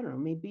 because I don't know,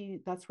 maybe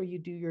that's where you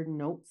do your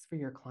notes for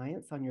your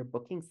clients on your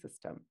booking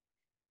system.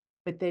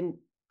 But then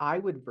I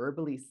would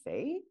verbally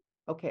say,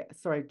 okay,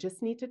 so I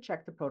just need to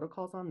check the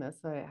protocols on this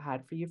that I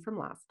had for you from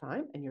last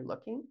time, and you're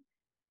looking.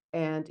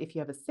 And if you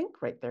have a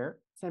sink right there,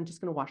 so I'm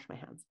just going to wash my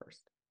hands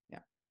first. Yeah.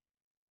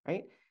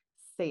 Right?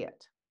 Say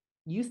it.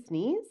 You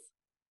sneeze,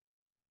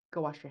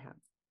 go wash your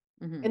hands.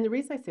 Mhm. And the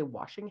reason I say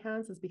washing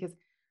hands is because,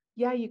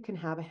 yeah, you can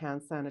have a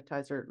hand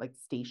sanitizer like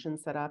station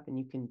set up and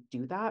you can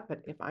do that.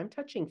 But if I'm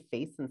touching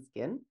face and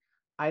skin,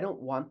 I don't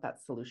want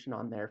that solution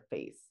on their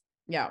face.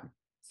 Yeah.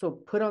 So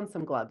put on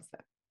some gloves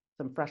then,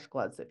 some fresh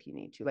gloves if you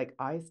need to. Like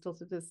I still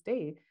to this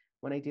day,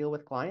 when I deal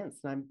with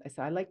clients, and I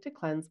say I like to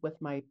cleanse with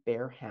my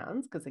bare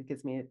hands because it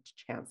gives me a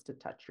chance to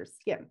touch your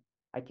skin.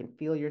 I can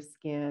feel your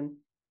skin,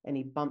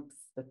 any bumps,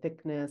 the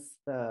thickness,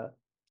 the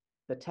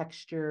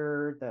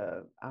texture,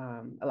 the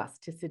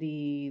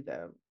elasticity,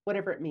 the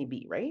whatever it may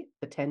be, right?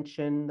 The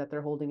tension that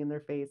they're holding in their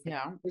face. Like,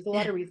 Yeah. there's a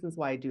lot of reasons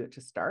why I do it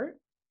to start.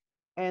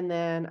 And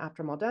then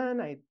after I'm all done,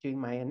 I do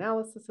my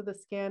analysis of the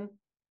skin.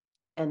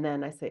 And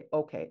then I say,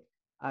 okay,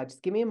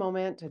 just give me a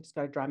moment. I just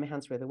got to dry my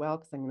hands really well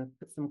because I'm going to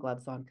put some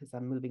gloves on because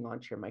I'm moving on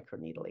to your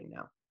microneedling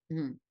now.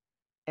 Mhm.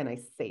 And I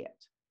say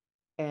it.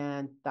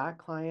 And that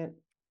client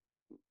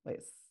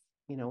was,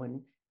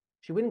 and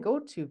she wouldn't go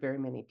to very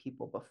many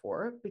people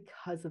before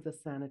because of the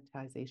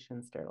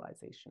sanitization,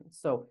 sterilization.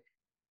 So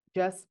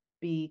just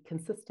be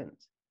consistent.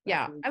 That's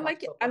Yeah. what we I talked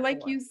like it. about I like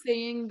before. you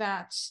saying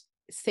that,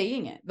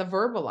 saying it, the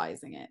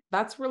verbalizing it.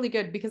 That's really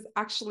good because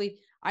actually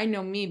I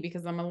know me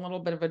because I'm a little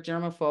bit of a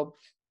germaphobe.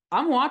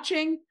 I'm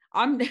watching.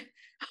 I'm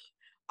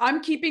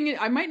keeping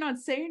it. I might not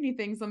say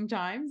anything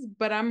sometimes,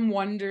 but I'm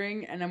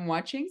wondering and I'm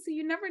watching. So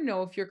you never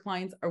know if your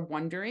clients are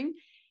wondering,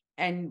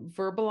 and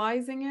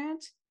verbalizing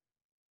it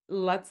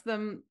lets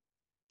them,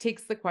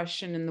 takes the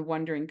question and the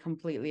wondering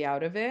completely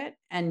out of it.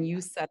 And Yeah.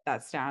 you set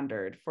that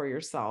standard for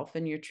yourself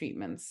and your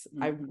treatments.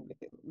 Mhm.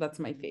 That's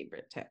my Mhm.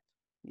 favorite tip.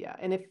 Yeah.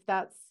 And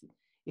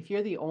if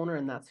you're the owner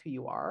and that's who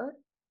you are,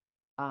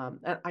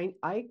 and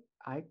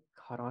I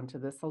caught on to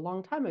this a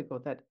long time ago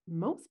that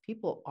most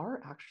people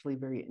are actually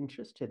very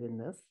interested in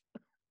this.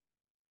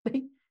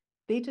 They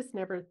they just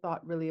never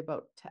thought really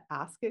about to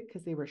ask it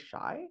because they were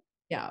shy.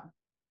 Yeah.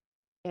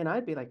 And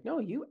I'd be like, no,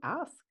 you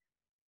ask.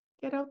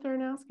 Get out there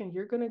and ask. And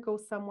you're gonna go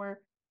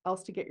somewhere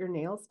else to get your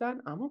nails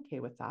done. I'm okay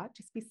with that.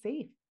 Just be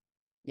safe.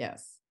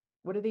 Yes.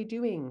 What are they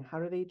doing? How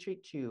do they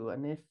treat you?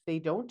 And if they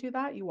don't do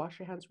that, you wash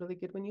your hands really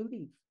good when you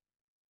leave.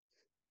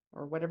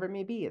 Or whatever it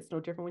may be. It's no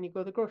different when you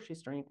go to the grocery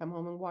store and you come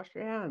home and wash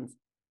your hands.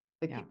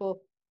 Like Yeah.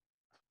 people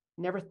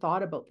never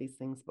thought about these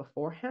things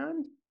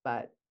beforehand,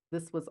 but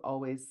this was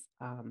always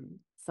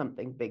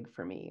something big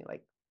for me.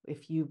 Like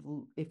if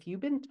you've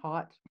been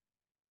taught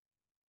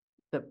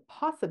the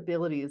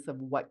possibilities of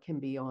what can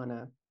be on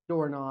a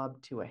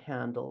doorknob to a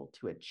handle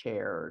to a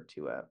chair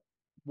to a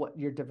what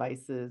your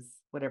device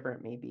is, whatever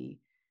it may be,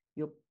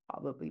 you'll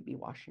probably be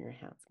washing your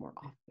hands more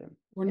often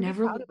Or and be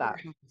never proud leave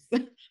of your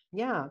that. house.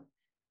 Yeah,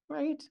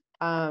 right.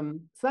 So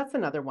that's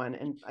another one.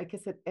 And like I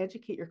said,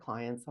 educate your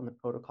clients on the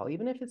protocol,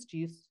 even if it's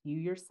just you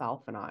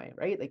yourself and I,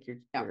 right? Like you're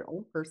Yeah. your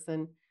own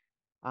person.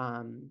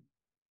 Um,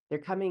 they're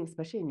coming,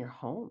 especially in your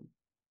home,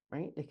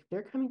 right? Like if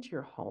they're coming to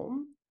your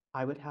home,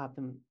 I would have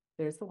them,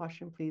 there's the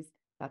washroom, please.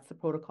 That's the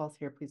protocols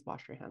here. Please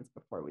wash your hands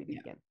before we Yeah.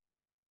 begin.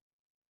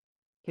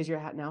 Because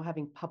you're now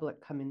having public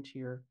come into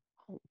your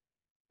home,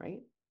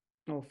 right?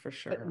 Oh, for But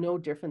sure. no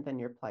different than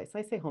your place.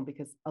 I say home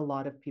because a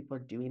lot of people are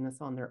doing this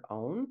on their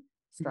own,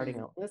 starting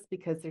Mhm. out this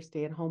because they're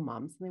stay-at-home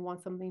moms and they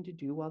want something to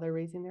do while they're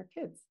raising their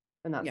kids.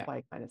 And that's Yeah, why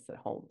I kind of said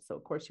home. So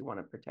of course you want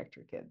to protect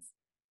your kids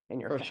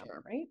and your for family,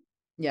 sure. right?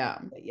 Yeah.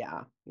 But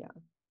yeah, yeah.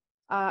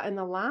 And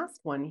the last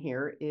one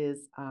here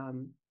is,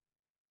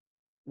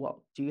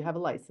 well, do you have a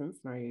license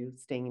and are you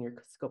staying in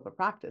your scope of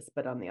practice?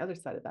 But on the other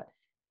side of that,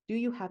 do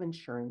you have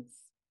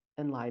insurance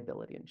and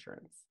liability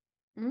insurance?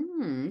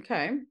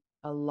 Okay.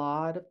 A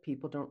lot of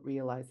people don't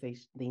realize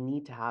they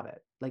need to have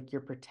it. Like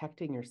you're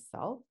protecting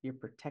yourself, you're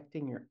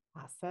protecting your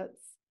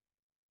assets.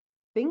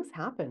 Things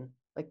happen.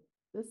 Like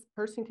this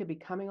person could be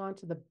coming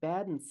onto the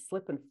bed and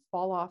slip and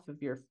fall off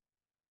of your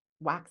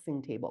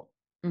waxing table,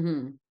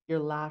 Mhm. your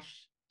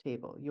lash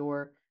table,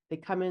 they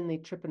come in, they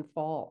trip and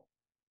fall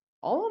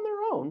all on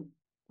their own.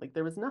 Like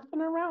there was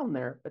nothing around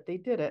there, but they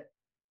did it.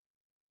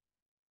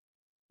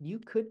 You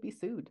could be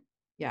sued.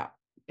 Yeah.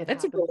 It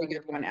That's a happens really on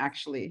your good one, place.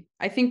 actually.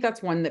 I think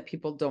that's one that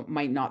people don't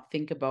might not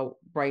think about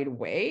right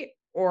away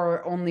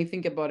or only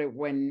think about it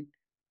when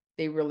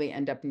they really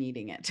end up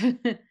needing it.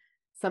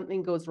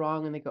 Something goes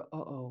wrong and they go,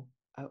 uh-oh,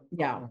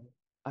 Yeah. uh-oh.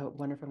 I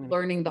wonder if I'm going to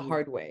learning the pay.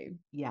 hard way.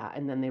 Yeah,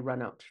 and then they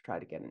run out to try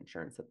to get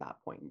insurance at that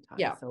point in time.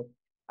 Yeah. So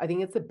I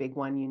think it's a big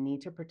one. You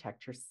need to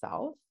protect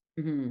yourself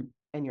and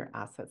your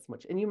assets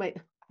much. And you might,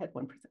 I had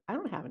 1%. I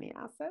don't have any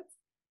assets.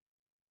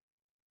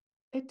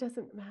 It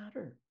doesn't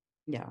matter,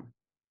 Yeah.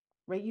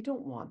 right? You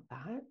don't want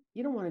that.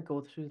 You don't want to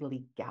go through the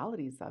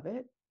legalities of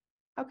it.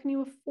 How can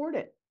you afford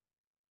it?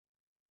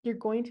 You're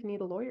going to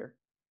need a lawyer,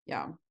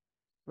 Yeah.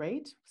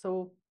 right?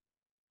 So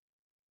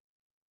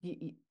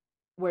you,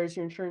 whereas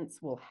your insurance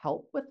will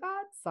help with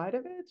that side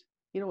of it,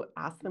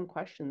 ask them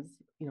questions.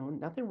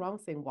 Nothing wrong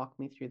saying, walk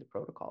me through the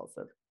protocols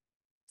of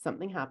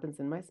something happens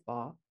in my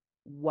spa.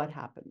 What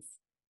happens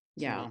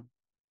to Yeah. me?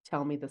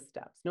 Tell me the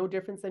steps. No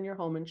difference than your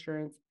home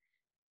insurance.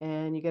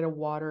 And you get a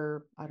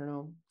water, I don't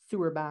know,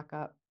 sewer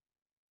backup.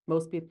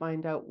 Most people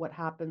find out what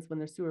happens when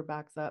their sewer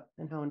backs up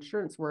and how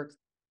insurance works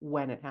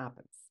when it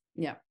happens.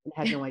 Yeah.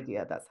 I had no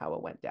idea that's how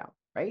it went down,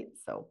 right?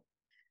 So,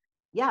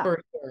 yeah,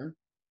 For sure.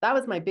 that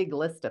was my big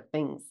list of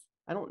things.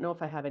 I don't know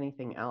if I have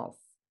anything else.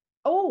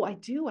 Oh, I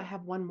do. I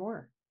have one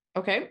more.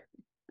 Okay.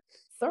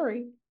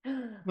 Sorry.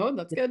 Oh,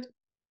 that's good.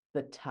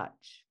 The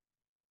touch.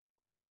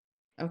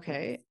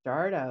 Okay.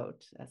 Start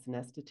out as an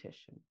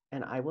esthetician,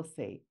 and I will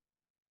say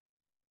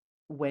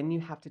when you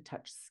have to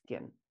touch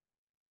skin.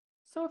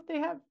 So if they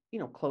have,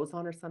 clothes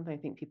on or something, I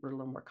think people are a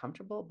little more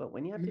comfortable. But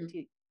when you have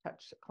to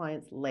touch a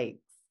client's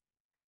legs,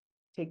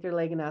 take their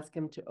leg and ask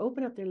them to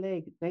open up their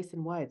leg nice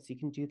and wide so you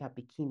can do that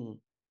bikini,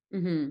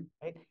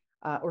 right?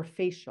 Or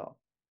facial.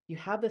 You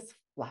have this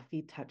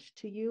fluffy touch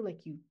to you,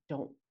 like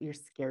you're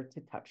scared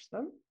to touch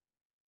them.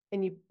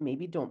 And you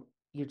maybe don't,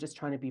 you're just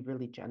trying to be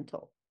really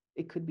gentle.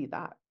 It could be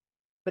that.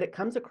 But it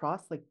comes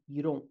across like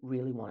you don't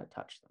really want to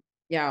touch them.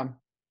 Yeah.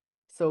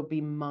 So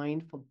be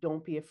mindful.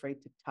 Don't be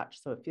afraid to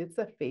touch. So if it's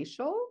a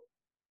facial,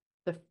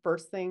 the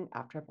first thing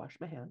after I've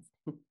washed my hands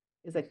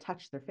is I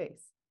touch their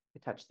face. I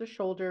touch the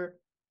shoulder,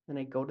 then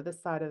I go to the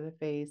side of the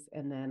face,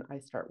 and then I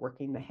start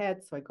working the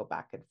head. So I go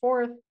back and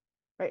forth,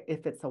 right?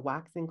 If it's a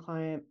waxing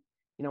client,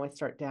 I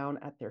start down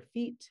at their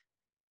feet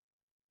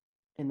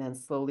and then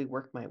slowly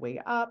work my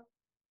way up.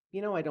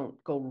 I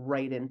don't go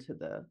right into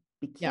the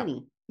Yeah.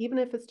 bikini, even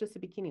if it's just a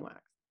bikini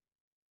wax.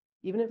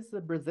 Even if it's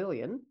a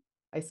Brazilian,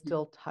 I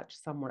still touch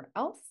somewhere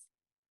else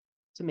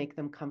to make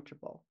them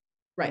comfortable.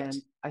 Right. And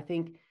I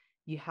think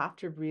you have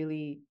to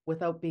really,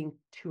 without being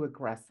too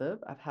aggressive,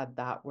 I've had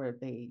that where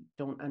they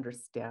don't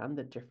understand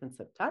the difference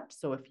of touch.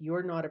 So if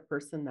you're not a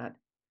person that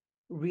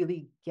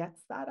really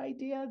gets that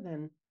idea,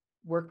 then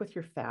work with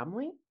your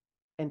family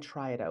and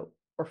try it out,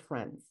 or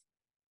friends,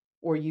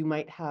 or you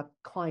might have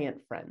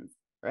client friends,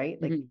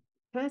 right? Like, can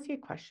I ask you a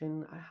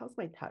question? How's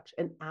my touch?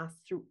 And ask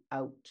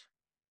throughout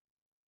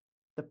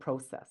the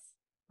process,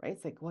 right?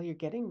 It's like, well, you're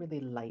getting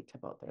really light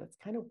about that. It's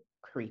kind of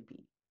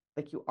creepy.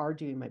 Like you are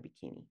doing my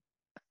bikini.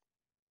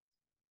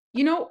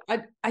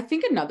 I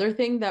think another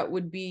thing that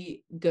would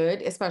be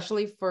good,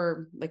 especially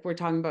for like we're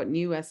talking about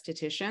new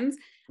estheticians,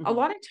 a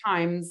lot of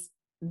times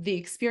the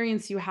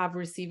experience you have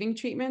receiving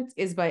treatments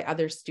is by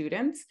other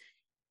students.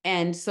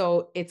 And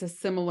so it's a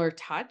similar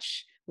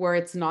touch where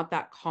it's not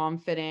that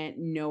confident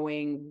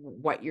knowing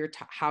what you're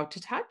how to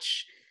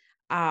touch.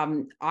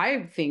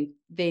 I think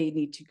they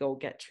need to go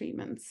get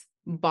treatments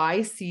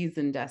by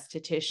seasoned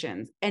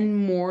estheticians and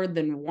more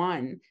than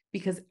one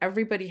because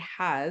everybody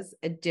has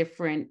a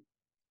different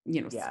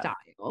Yes,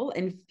 style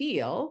and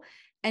feel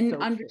and so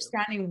true.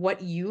 understanding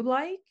what you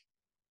like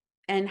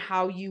and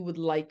how you would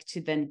like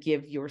to then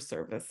give your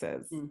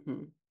services.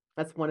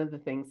 That's one of the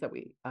things that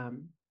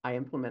I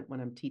implement when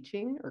I'm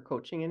teaching or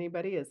coaching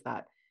anybody is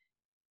that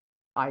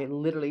I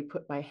literally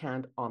put my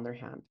hand on their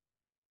hand,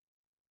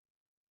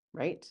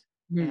 right?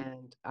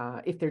 And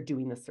if they're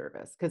doing the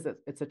service, because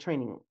it's a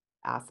training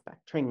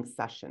aspect, training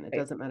session. It Right.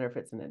 doesn't matter if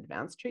it's an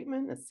advanced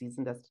treatment, a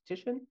seasoned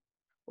esthetician,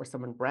 or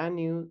someone brand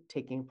new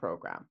taking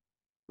program,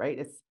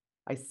 right?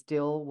 I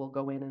still will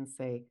go in and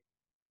say,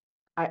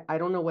 I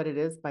don't know what it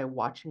is. By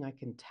watching, I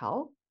can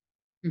tell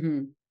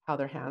how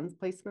their hands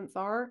placements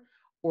are,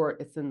 or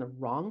it's in the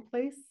wrong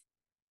place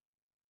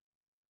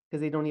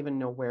because they don't even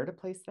know where to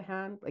place the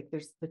hand. Like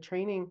there's the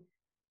training.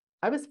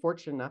 I was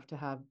fortunate enough to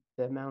have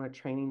the amount of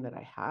training that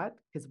I had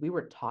because we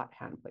were taught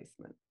hand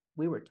placement.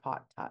 We were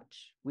taught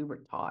touch. We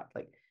were taught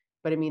like,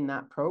 but I mean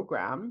that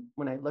program,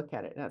 when I look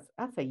at it,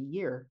 that's a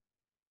year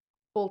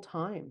full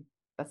time.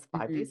 That's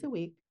 5 days a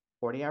week,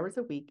 40 hours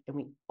a week. And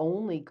we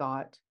only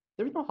got,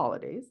 there was no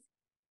holidays.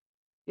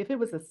 If it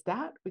was a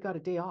stat, we got a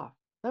day off.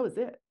 That was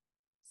it.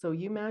 So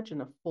you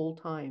imagine a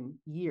full-time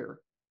year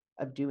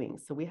of doing.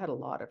 So we had a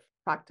lot of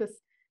practice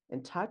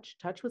and touch.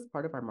 Touch was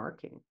part of our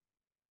marking.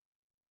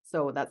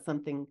 So that's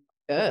something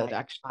because Good, I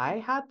actually.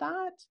 had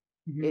that,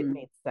 it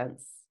made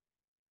sense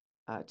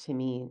to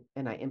me,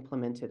 and I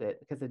implemented it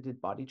because I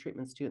did body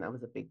treatments too, and that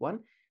was a big one.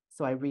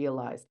 So I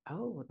realized,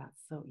 oh,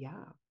 that's so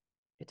yeah.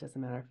 It doesn't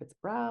matter if it's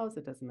brows,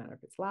 it doesn't matter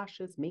if it's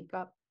lashes,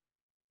 makeup,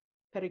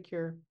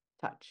 pedicure,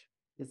 touch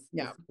is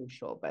Yeah,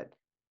 crucial. But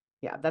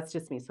yeah, that's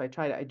just me. So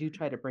I do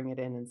try to bring it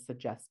in and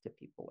suggest to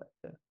people what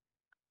to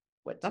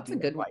that's do a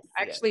and good how one. I see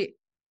it. Actually,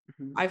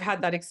 Mhm. I've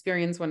had that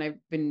experience when I've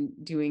been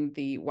doing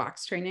the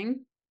wax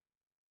training,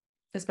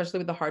 especially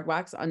with the hard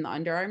wax on the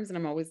underarms. And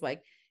I'm always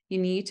like, you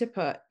need to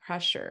put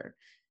pressure.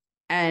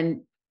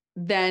 And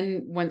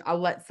then when I'll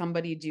let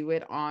somebody do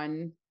it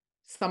on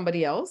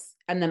somebody else,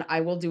 and then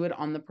I will do it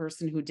on the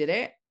person who did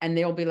it. And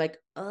they'll be like,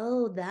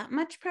 oh, that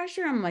much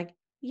pressure? I'm like,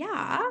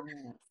 yeah,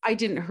 Yes. I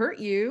didn't hurt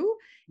you.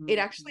 It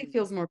actually Mhm.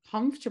 feels more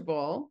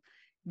comfortable,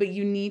 but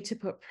you need to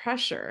put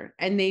pressure.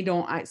 And they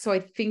don't. So I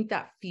think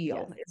that Yes.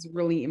 feel is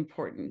really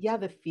important. Yeah,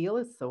 the feel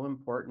is so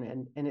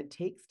important, and it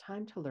takes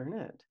time to learn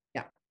it.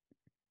 Yeah.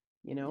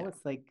 Yeah.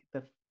 It's like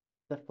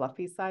the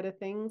fluffy side of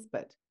things,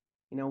 but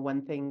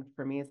one thing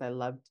for me is I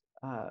loved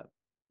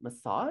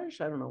massage.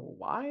 I don't know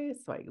why,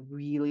 so I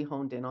really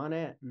honed in on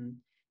it,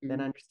 and then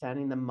Mm.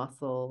 understanding the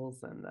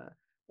muscles and the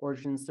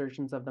origin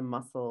surgeons of the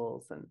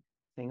muscles, and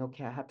saying,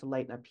 okay, I have to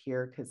lighten up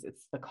here because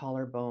it's the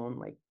collarbone.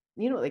 Like,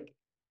 like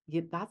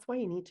that's why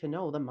you need to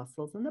know the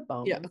muscles and the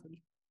Yeah.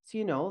 bones, so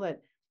you know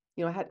that.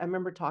 I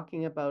remember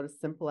talking about as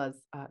simple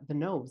as the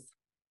nose.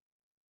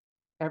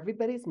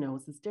 Everybody's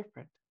nose is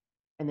different,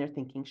 and they're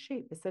thinking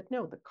shape. I said,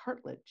 no, the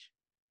cartilage.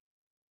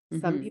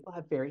 Some Hmm. people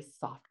have very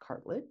soft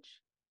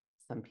cartilage.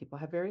 Some people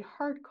have very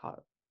hard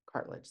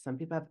cartilage. Some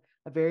people have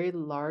a very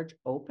large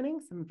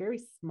opening, some very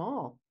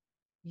small.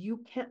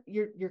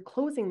 You're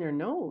closing their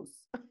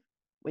nose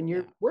when Yeah.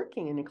 you're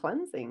working and you're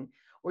cleansing,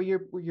 or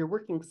you're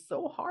working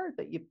so hard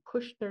that you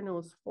push their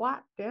nose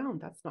flat down.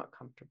 That's not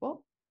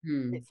comfortable.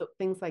 Hmm. So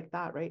things like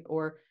that, right?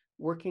 Or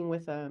working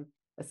with a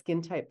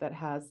skin type that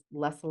has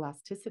less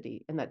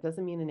elasticity, and that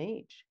doesn't mean an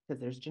age because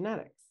there's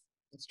genetics,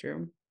 That's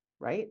true.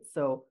 right?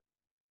 So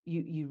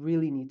you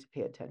really need to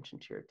pay attention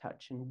to your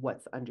touch and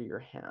what's under your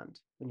hand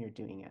when you're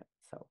doing it.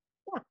 So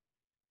yeah,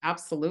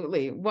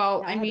 Absolutely. Well,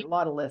 yeah, I I had mean, a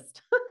lot of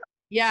list.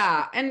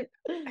 yeah. And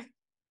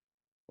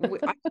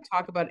I could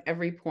talk about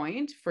every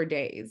point for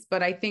days,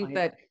 but I think I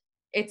that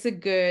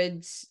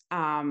it's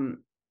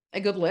um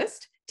a good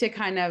list to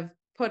kind of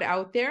put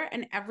out there,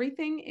 and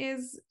everything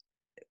is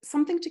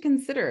something to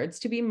consider. It's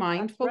to be That's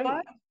mindful of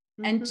right.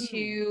 and Hmm.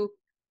 to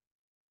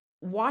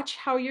watch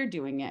how you're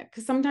doing it,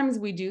 because sometimes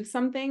we do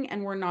something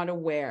and we're not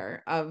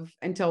aware of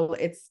until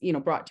it's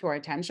brought to our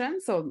attention.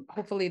 So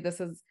hopefully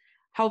this is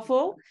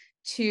helpful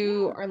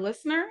to Yeah. our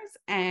listeners,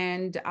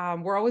 and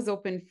we're always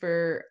open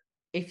for,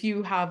 if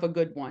you have a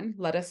good one,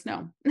 let us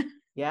know.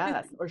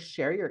 Yes, or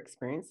share your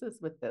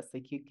experiences with this.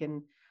 Like you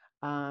can,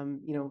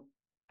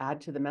 add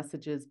to the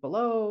messages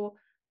below,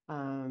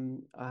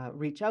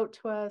 reach out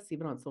to us,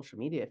 even on social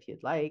media if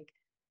you'd like.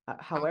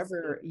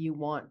 However, Absolutely. you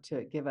want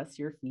to give us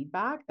your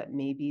feedback that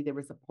maybe there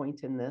was a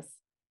point in this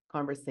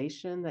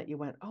conversation that you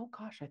went, oh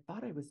gosh, I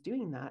thought I was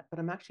doing that, but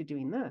I'm actually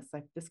doing this.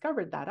 I've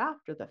discovered that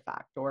after the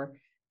fact. Or,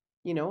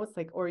 it's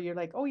like, or you're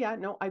like, oh yeah,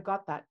 no, I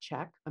got that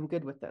check. I'm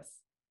good with this.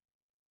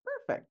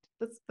 Perfect.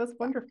 That's Yeah,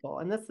 wonderful.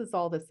 And this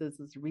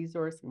is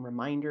resource and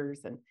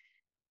reminders. And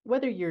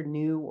whether you're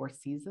new or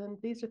seasoned,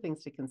 these are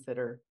things to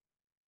consider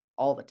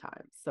all the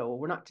time. So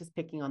we're not just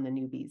picking on the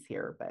newbies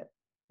here, but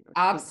to think about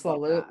that.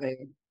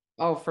 absolutely.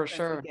 Oh, for Sometimes we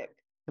sure. get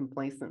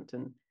complacent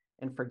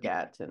and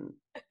forget, and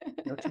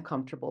too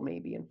comfortable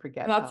maybe, and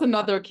forget That's how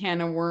another can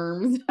of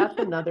worms.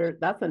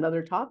 that's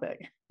another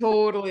topic.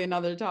 Totally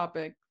another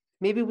topic.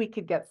 Maybe we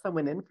could get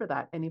someone in for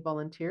that. Any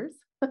volunteers?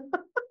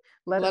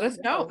 Let Let us us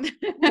know.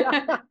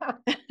 know.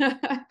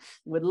 Yeah.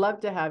 Would love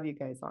to have you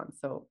guys on.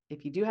 So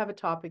if you do have a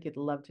topic you'd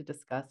love to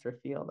discuss, or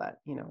feel that,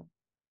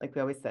 like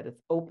we always said,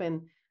 it's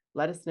open,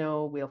 let us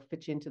know. We'll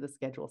fit you into the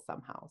schedule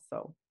somehow.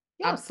 So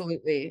yeah.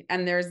 Absolutely.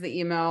 And there's the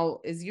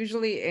email is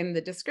usually in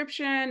the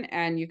description,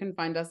 and you can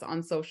find us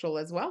on social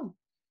as well.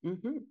 Hmm.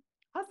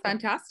 Awesome.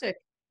 Fantastic.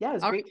 Yeah, it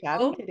was All great right.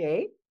 chatting Well,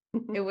 today.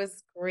 it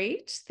was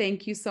great.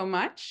 Thank you so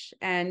much.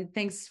 And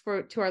thanks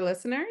to our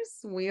listeners.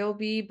 We'll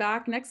be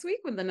back next week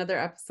with another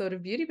episode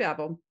of Beauty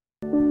Babble.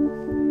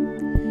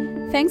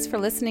 Thanks for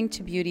listening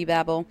to Beauty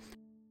Babble.